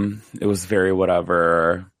 It was very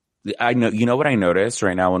whatever. I know, you know what I noticed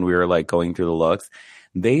right now when we were like going through the looks?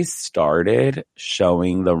 They started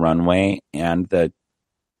showing the runway and the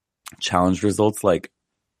challenge results like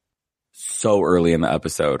so early in the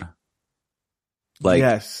episode. Like,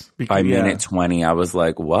 yes, by minute 20, I was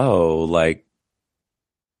like, whoa, like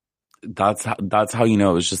that's how you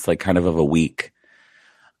know it was just like kind of a weak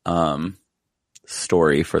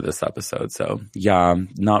story for this episode. So yeah,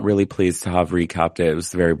 not really pleased to have recapped it. It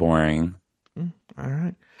was very boring. All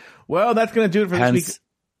right. Well, that's going to do it for this week.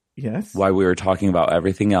 Yes. Why we were talking about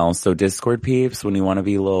everything else. So Discord peeps, when you want to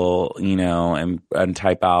be a little, you know, and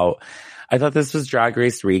type out, I thought this was Drag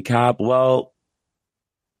Race recap. Well,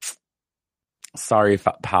 sorry,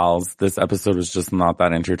 pals. This episode was just not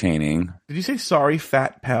that entertaining. Did you say sorry,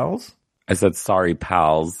 fat pals? I said sorry,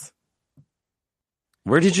 pals.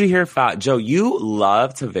 Where did you hear fat? Joe, you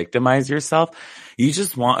love to victimize yourself. You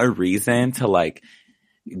just want a reason to like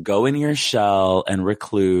go in your shell and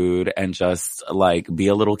reclude and just like be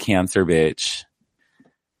a little Cancer bitch.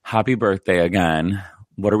 Happy birthday again.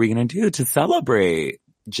 What are we going to do to celebrate?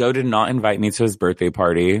 Joe did not invite me to his birthday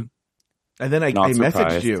party. And then I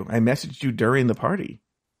messaged you. I messaged you during the party.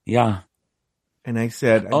 Yeah. And I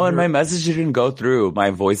said... and my message didn't go through.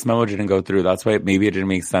 My voice memo didn't go through. That's why maybe it didn't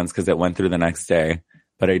make sense because it went through the next day.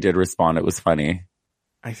 But I did respond. It was funny.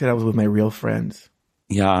 I said I was with my real friends.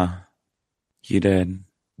 Yeah, you did.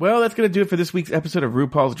 Well, that's going to do it for this week's episode of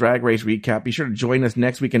RuPaul's Drag Race Recap. Be sure to join us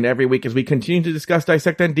next week and every week as we continue to discuss,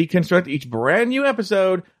 dissect, and deconstruct each brand new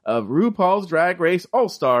episode of RuPaul's Drag Race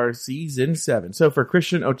All-Stars Season 7. So for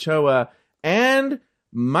Christian Ochoa and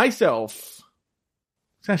myself,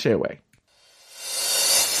 sashay away.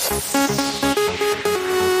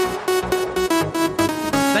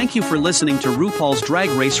 Thank you for listening to RuPaul's Drag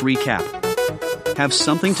Race Recap. Have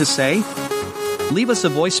something to say? Leave us a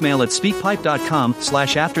voicemail at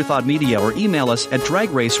speakpipe.com/afterthoughtmedia or email us at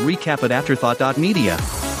dragracerecap@afterthought.media.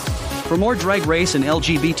 For more Drag Race and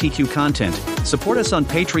LGBTQ content, support us on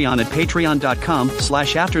Patreon at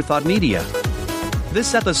patreon.com/afterthoughtmedia.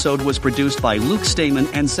 This episode was produced by Luke Stamen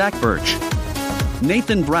and Zach Birch.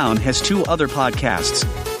 Nathan Brown has 2 other podcasts.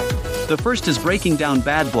 The first is Breaking Down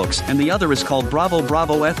Bad Books and the other is called Bravo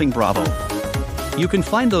Bravo Effing Bravo. You can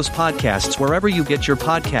find those podcasts wherever you get your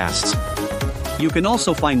podcasts. You can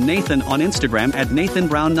also find Nathan on Instagram at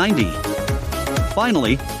NathanBrown90.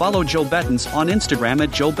 Finally, follow Joe Bettens on Instagram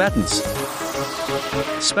at Joe Bettens.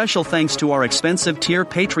 Special thanks to our expensive tier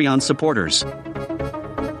Patreon supporters: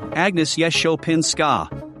 Agnes Yesho Pinska,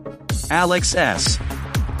 Alex S.,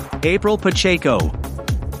 April Pacheco,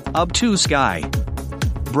 Ubtu Sky,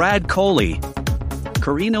 Brad Coley,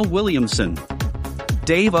 Karina Williamson,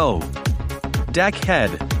 Dave O., Dak Head,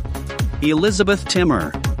 Elizabeth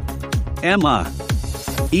Timmer, Emma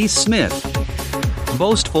E. Smith,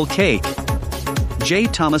 Boastful Cake, J.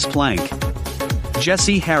 Thomas Plank,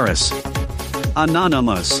 Jesse Harris,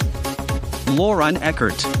 Anonymous, Lauren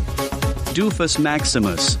Eckert, Doofus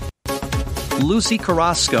Maximus, Lucy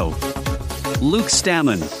Carrasco, Luke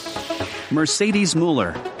Stammen, Mercedes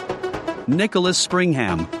Mueller, Nicholas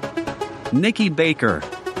Springham, Nikki Baker,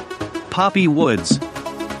 Poppy Woods,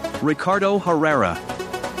 Ricardo Herrera,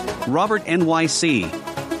 Robert NYC,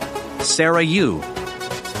 Sarah Yu,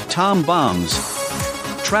 Tom Bums,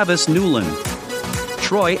 Travis Newland,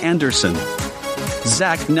 Troy Anderson,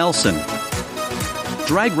 Zach Nelson.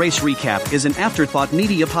 Drag Race Recap is an Afterthought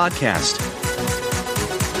Media podcast.